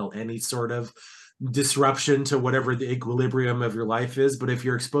really handle any sort of disruption to whatever the equilibrium of your life is. But if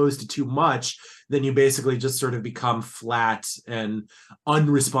you're exposed to too much, then you basically just sort of become flat and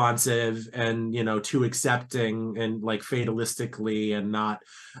unresponsive and, too accepting and like fatalistically and not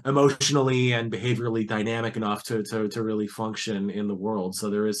emotionally and behaviorally dynamic enough to really function in the world. So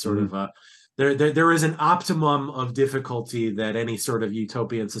there is sort Mhm. of a there is an optimum of difficulty that any sort of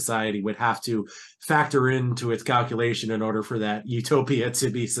utopian society would have to factor into its calculation in order for that utopia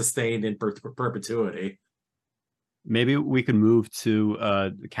to be sustained in perpetuity. Maybe we could move to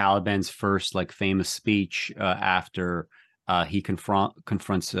Caliban's first like famous speech after he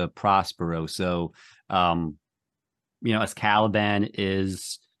confronts Prospero. So as Caliban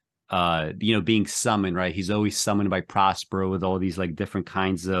is being summoned, right? He's always summoned by Prospero with all these like different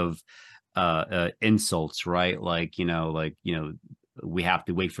kinds of insults, right? We have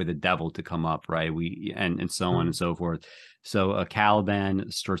to wait for the devil to come up, right? And so on and so forth. So Caliban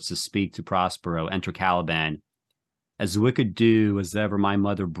starts to speak to Prospero. Enter Caliban. As wicked dew as ever my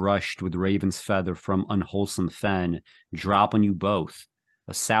mother brushed with raven's feather from unwholesome fen, drop on you both.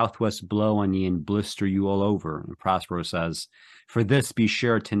 A southwest blow on ye and blister you all over. And Prospero says, for this be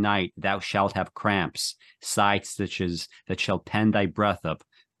sure tonight thou shalt have cramps, side stitches that shall pen thy breath up.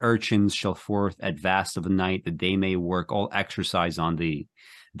 Urchins shall forth at vast of the night that they may work all exercise on thee.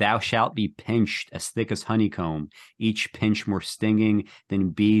 Thou shalt be pinched as thick as honeycomb, each pinch more stinging than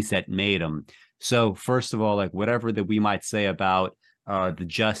bees that made 'em. So first of all, like whatever that we might say about the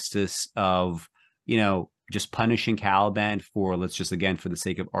justice of, just punishing Caliban for, let's just again, for the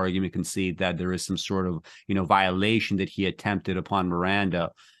sake of argument, concede that there is some sort of, violation that he attempted upon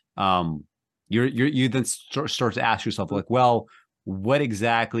Miranda. You then start to ask yourself like, well, what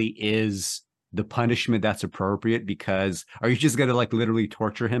exactly is the punishment that's appropriate? Because are you just going to like literally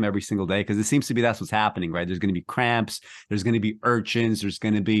torture him every single day? Because it seems to be that's what's happening, right? There's going to be cramps, there's going to be urchins, there's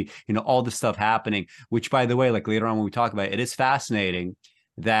going to be, all this stuff happening, which by the way, like later on when we talk about it, it is fascinating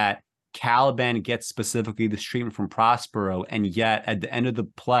that Caliban gets specifically this treatment from Prospero. And yet at the end of the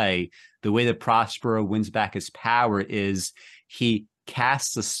play, the way that Prospero wins back his power is he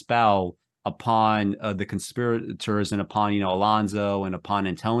casts a spell upon the conspirators and upon, Alonso and upon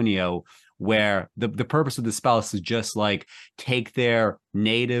Antonio, where the purpose of the spell is to just like take their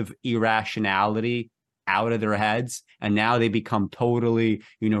native irrationality out of their heads, and now they become totally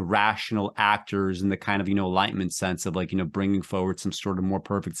rational actors in the kind of enlightenment sense of like bringing forward some sort of more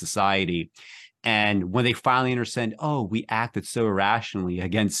perfect society. And when they finally understand, oh, we acted so irrationally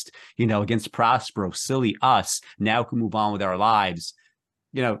against Prospero, silly us, now can move on with our lives.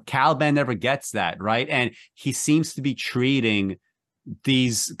 Caliban never gets that, right? And he seems to be treating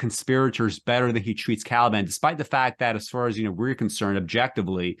these conspirators better than he treats Caliban, despite the fact that, as far as we're concerned,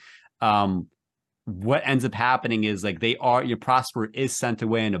 objectively, what ends up happening is like Prosper is sent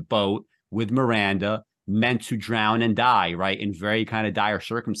away in a boat with Miranda, meant to drown and die, right, in very kind of dire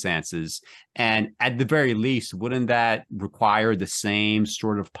circumstances. And at the very least, wouldn't that require the same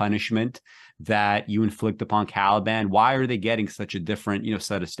sort of punishment that you inflict upon Caliban? Why are they getting such a different,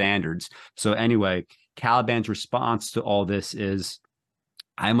 set of standards? So anyway, Caliban's response to all this is,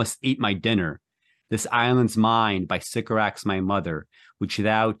 I must eat my dinner. This island's mine by Sycorax my mother, which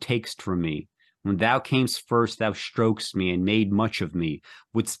thou takest from me. When thou camest first, thou strokest me and made much of me,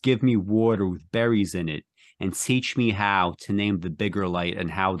 wouldst give me water with berries in it, and teach me how to name the bigger light and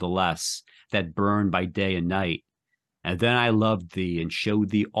how the less, that burn by day and night. And then I loved thee and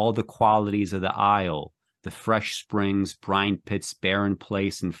showed thee all the qualities of the isle, the fresh springs, brine pits, barren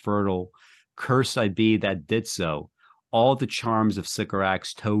place, and fertile. Cursed I be that did so. All the charms of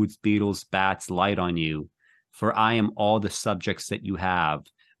Sycorax, toads, beetles, bats, light on you. For I am all the subjects that you have,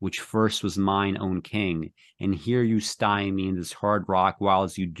 which first was mine own king. And here you stye me in this hard rock,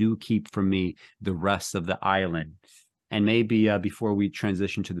 whiles you do keep from me the rest of the island. And maybe before we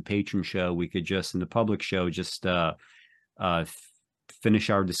transition to the patron show, we could just, in the public show, just finish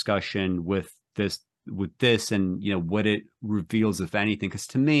our discussion with this and what it reveals, if anything. Because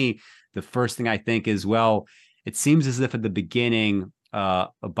to me, the first thing I think is, well, it seems as if at the beginning,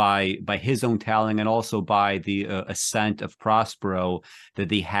 by his own telling and also by the assent of Prospero, that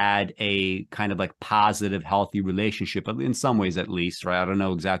they had a kind of like positive, healthy relationship, in some ways at least, right? I don't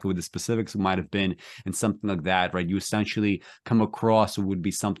know exactly what the specifics might have been and something like that, right? You essentially come across what would be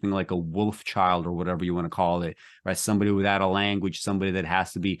something like a wolf child or whatever you want to call it, right? Somebody without a language, somebody that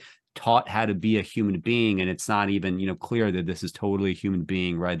has to be taught how to be a human being, and it's not even clear that this is totally a human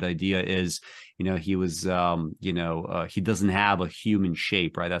being, right? The idea is he was he doesn't have a human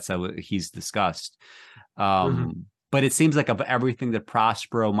shape, right? That's how he's discussed. But it seems like of everything that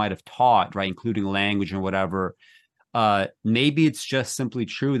Prospero might have taught, right, including language and whatever, Maybe it's just simply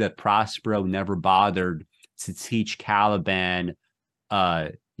true that Prospero never bothered to teach Caliban, uh,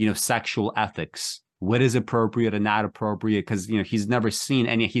 sexual ethics. What is appropriate and not appropriate? Because he's never seen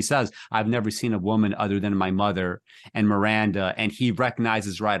any. He says, "I've never seen a woman other than my mother and Miranda," and he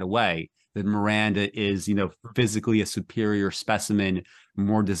recognizes right away that Miranda is, physically a superior specimen,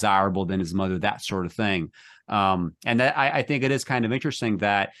 more desirable than his mother, that sort of thing. And that, I think it is kind of interesting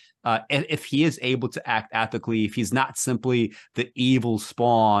that if he is able to act ethically, if he's not simply the evil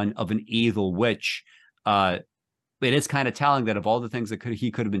spawn of an evil witch, it is kind of telling that of all the things that he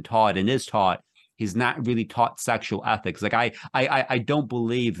could have been taught and is taught, he's not really taught sexual ethics. Like I don't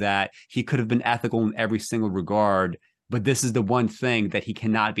believe that he could have been ethical in every single regard, but this is the one thing that he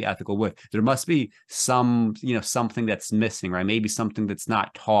cannot be ethical with. There must be something that's missing, right? Maybe something that's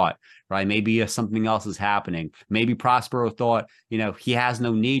not taught, right? Maybe something else is happening. Maybe Prospero thought, he has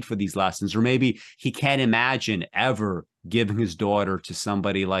no need for these lessons, or maybe he can't imagine ever giving his daughter to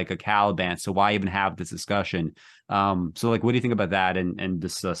somebody like a Caliban. So why even have this discussion? So like, what do you think about that and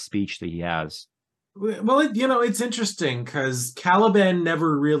this speech that he has? Well, it's interesting because Caliban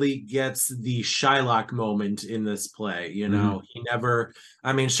never really gets the Shylock moment in this play. Mhm. He never.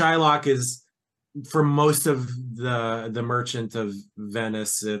 I mean, Shylock is for most of the Merchant of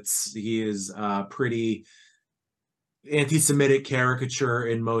Venice. He is pretty anti-Semitic caricature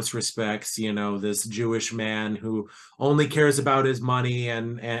in most respects. This Jewish man who only cares about his money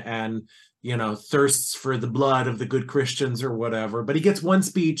and thirsts for the blood of the good Christians or whatever. But he gets one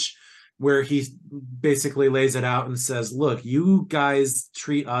speech where he basically lays it out and says, look, you guys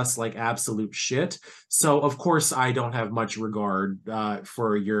treat us like absolute shit. So of course I don't have much regard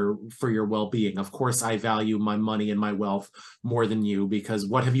for your well-being. Of course I value my money and my wealth more than you, because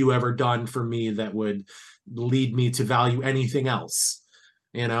what have you ever done for me that would lead me to value anything else?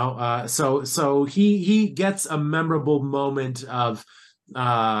 So he gets a memorable moment of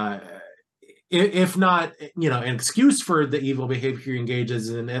if not, an excuse for the evil behavior he engages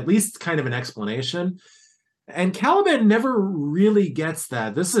in, at least kind of an explanation. And Caliban never really gets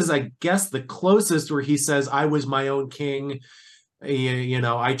that. This is, I guess, the closest where he says, I was my own king.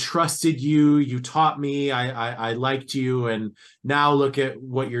 I trusted you. You taught me. I liked you. And now look at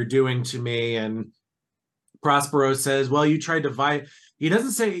what you're doing to me. And Prospero says, well, you tried to he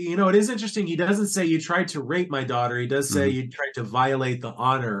doesn't say, it is interesting. He doesn't say you tried to rape my daughter. He does say Mhm. you tried to violate the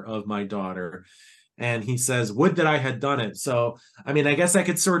honor of my daughter. And he says, would that I had done it. So, I mean, I guess I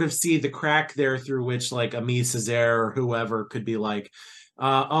could sort of see the crack there through which like Ami Césaire or whoever could be like,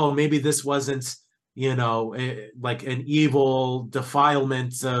 oh, maybe this wasn't, like an evil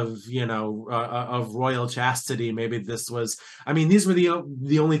defilement of, of royal chastity. Maybe this was, I mean, these were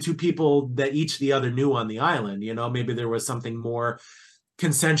the only two people that each the other knew on the island. Maybe there was something more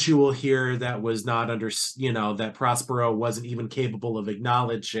consensual here that was not that Prospero wasn't even capable of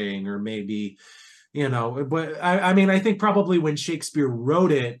acknowledging, or maybe but I mean, I think probably when Shakespeare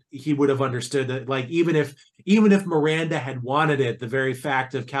wrote it, he would have understood that, like, even if Miranda had wanted it, the very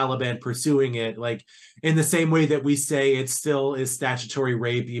fact of Caliban pursuing it, like in the same way that we say it still is statutory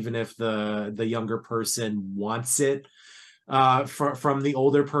rape, even if the younger person wants it from the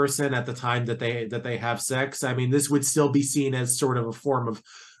older person at the time that they have sex. I mean, this would still be seen as sort of a form of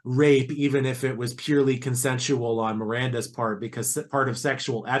rape, even if it was purely consensual on Miranda's part, because part of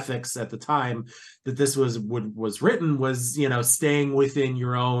sexual ethics at the time that this was written was, staying within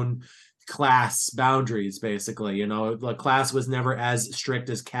your own class boundaries. Basically, the class was never as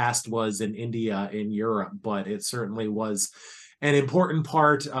strict as caste was in India, in Europe, but it certainly was an important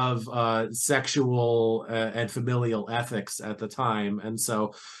part of sexual and familial ethics at the time. And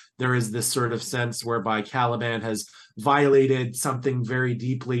so there is this sort of sense whereby Caliban has violated something very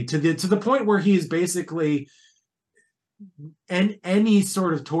deeply to the point where he is basically, and any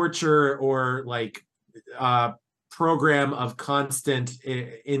sort of torture or like program of constant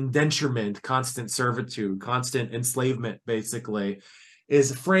indenturement, constant servitude, constant enslavement, basically,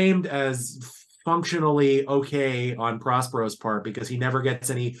 is framed as functionally okay on Prospero's part, because he never gets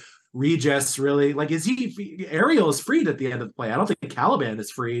any regis, really. Like, Ariel is freed at the end of the play. I don't think Caliban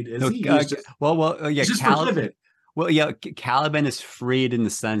is freed, is No, he? He's just yeah, he's just forgiven. Well, yeah, Caliban is freed in the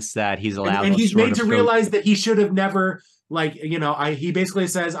sense that he's allowed And to he's sort made of to go. realize that he should have never, like, he basically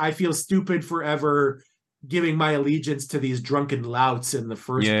says, I feel stupid forever giving my allegiance to these drunken louts in the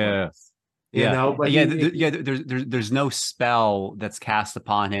first Yeah, place. yeah, But yeah. Yeah, there's no spell that's cast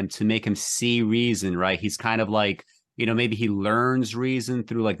upon him to make him see reason, right? He's kind of like maybe he learns reason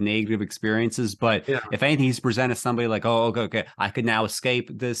through like negative experiences. But Yeah. if anything, he's presented somebody like, oh, okay, I could now escape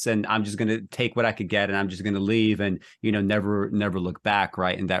this, and I'm just going to take what I could get, and I'm just going to leave, and never look back,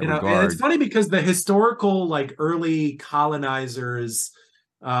 right? In that And it's regard. funny because the historical, like, early colonizers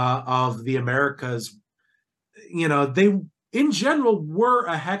of the Americas, they in general were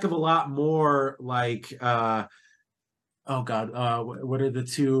a heck of a lot more like oh god, what are the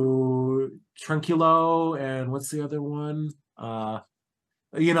two, Trunculo, and what's the other one?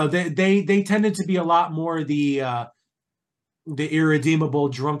 They tended to be a lot more the irredeemable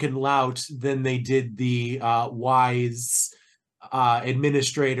drunken lout than they did the wise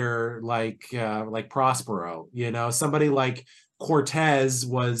administrator, like Prospero. Somebody like Cortez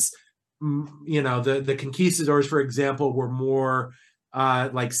was, the conquistadors, for example, were more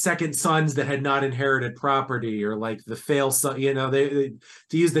like second sons that had not inherited property, or like the fail son. They,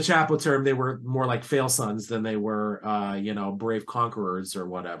 to use the Chapo term, they were more like fail sons than they were brave conquerors or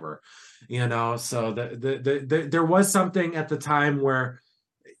whatever. So there was something at the time where,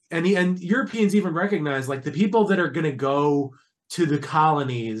 and Europeans even recognize, like, the people that are going to go to the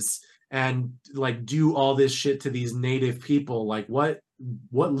colonies and like do all this shit to these native people, like what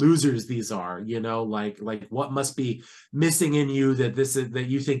losers these are, like what must be missing in you that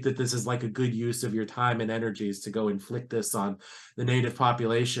you think that this is like a good use of your time and energies to go inflict this on the native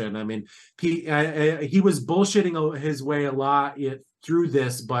population. I mean, he was bullshitting his way a lot through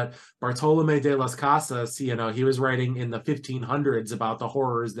this, but Bartolome de las Casas, he was writing in the 1500s about the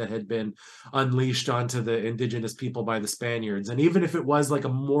horrors that had been unleashed onto the indigenous people by the Spaniards. And even if it was like a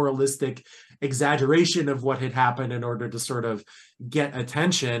moralistic exaggeration of what had happened in order to sort of get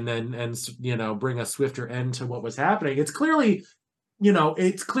attention and bring a swifter end to what was happening, it's clearly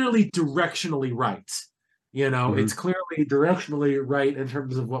directionally right. It's clearly directionally right in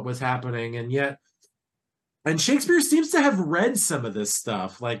terms of what was happening. And Shakespeare seems to have read some of this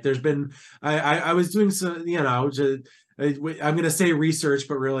stuff. Like, there's been, I was doing some, I'm going to say research,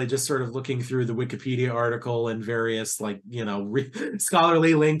 but really just sort of looking through the Wikipedia article and various, like,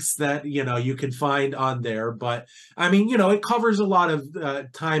 scholarly links that, you can find on there. But I mean, it covers a lot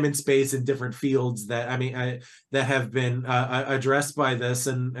of time and space in different fields that, that have been addressed by this.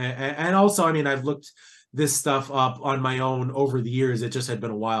 And also, I've looked this stuff up on my own over the years. It just had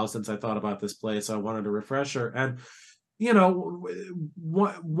been a while since I thought about this play, so I wanted a refresher. And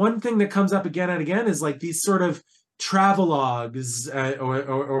one thing that comes up again and again is like these sort of travelogues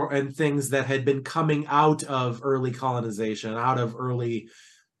and things that had been coming out of early colonization, out of early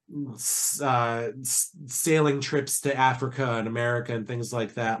sailing trips to Africa and America and things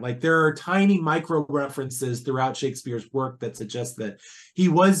like that. Like, there are tiny micro references throughout Shakespeare's work that suggest that he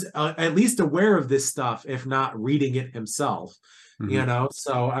was at least aware of this stuff, if not reading it himself.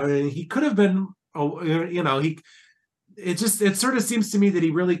 So he could have been, it sort of seems to me that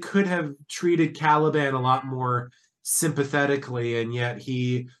he really could have treated Caliban a lot more sympathetically, and yet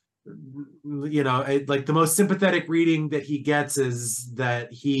he, like, the most sympathetic reading that he gets is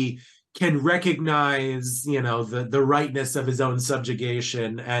that he can recognize, the rightness of his own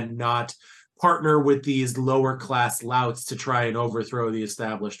subjugation and not partner with these lower class louts to try and overthrow the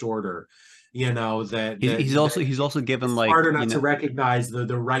established order. He's also given, like, harder not to recognize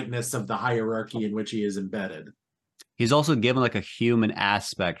the rightness of the hierarchy in which he is embedded. He's also given like a human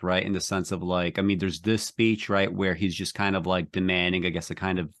aspect, right? In the sense of, like, there's this speech, right, where he's just kind of like demanding, I guess, a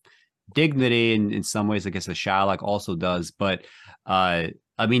kind of dignity, and in some ways, I guess, a Shylock also does. But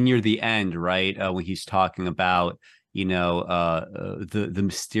near the end, right, when he's talking about the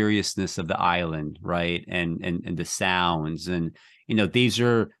mysteriousness of the island, right, and the sounds, and these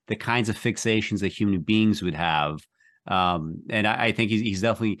are the kinds of fixations that human beings would have. And I think he's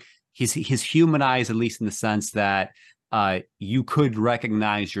definitely he's humanized, at least in the sense that you could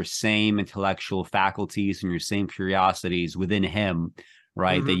recognize your same intellectual faculties and your same curiosities within him,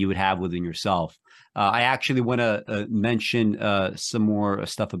 right, that you would have within yourself. I actually want to mention some more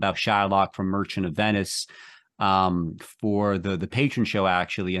stuff about Shylock from Merchant of Venice for the patron show,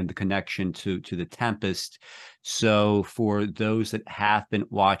 actually, and the connection to the Tempest. So for those that have been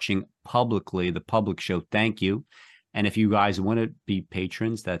watching publicly, the public show, thank you. And if you guys want to be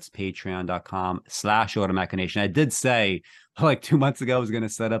patrons, that's patreon.com/automachination. I did say like 2 months ago I was going to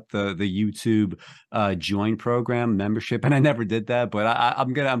set up the YouTube join program membership, and I never did that, but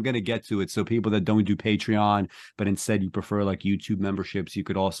I'm gonna get to it. So people that don't do Patreon, but instead you prefer like YouTube memberships, you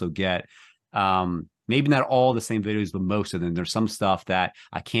could also get maybe not all the same videos, but most of them. There's some stuff that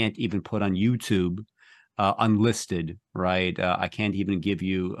I can't even put on YouTube unlisted, right? I can't even give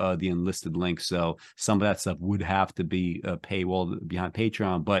you the unlisted link. So some of that stuff would have to be paywall behind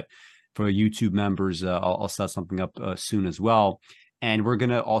Patreon. But For YouTube members, I'll set something up soon as well. And we're going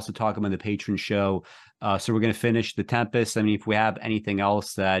to also talk about the patron show. So we're going to finish the Tempest. I mean, if we have anything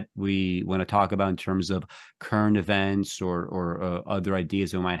else that we want to talk about in terms of current events or other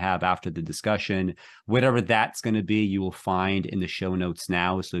ideas we might have after the discussion, whatever that's going to be, you will find in the show notes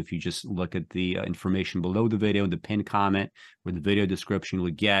now. So if you just look at the information below the video, the pinned comment or the video description,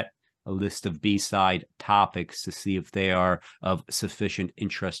 you'll get a list of B-side topics to see if they are of sufficient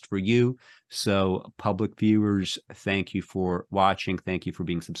interest for you. So public viewers, thank you for watching. Thank you for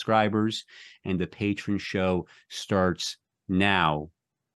being subscribers. And the patron show starts now.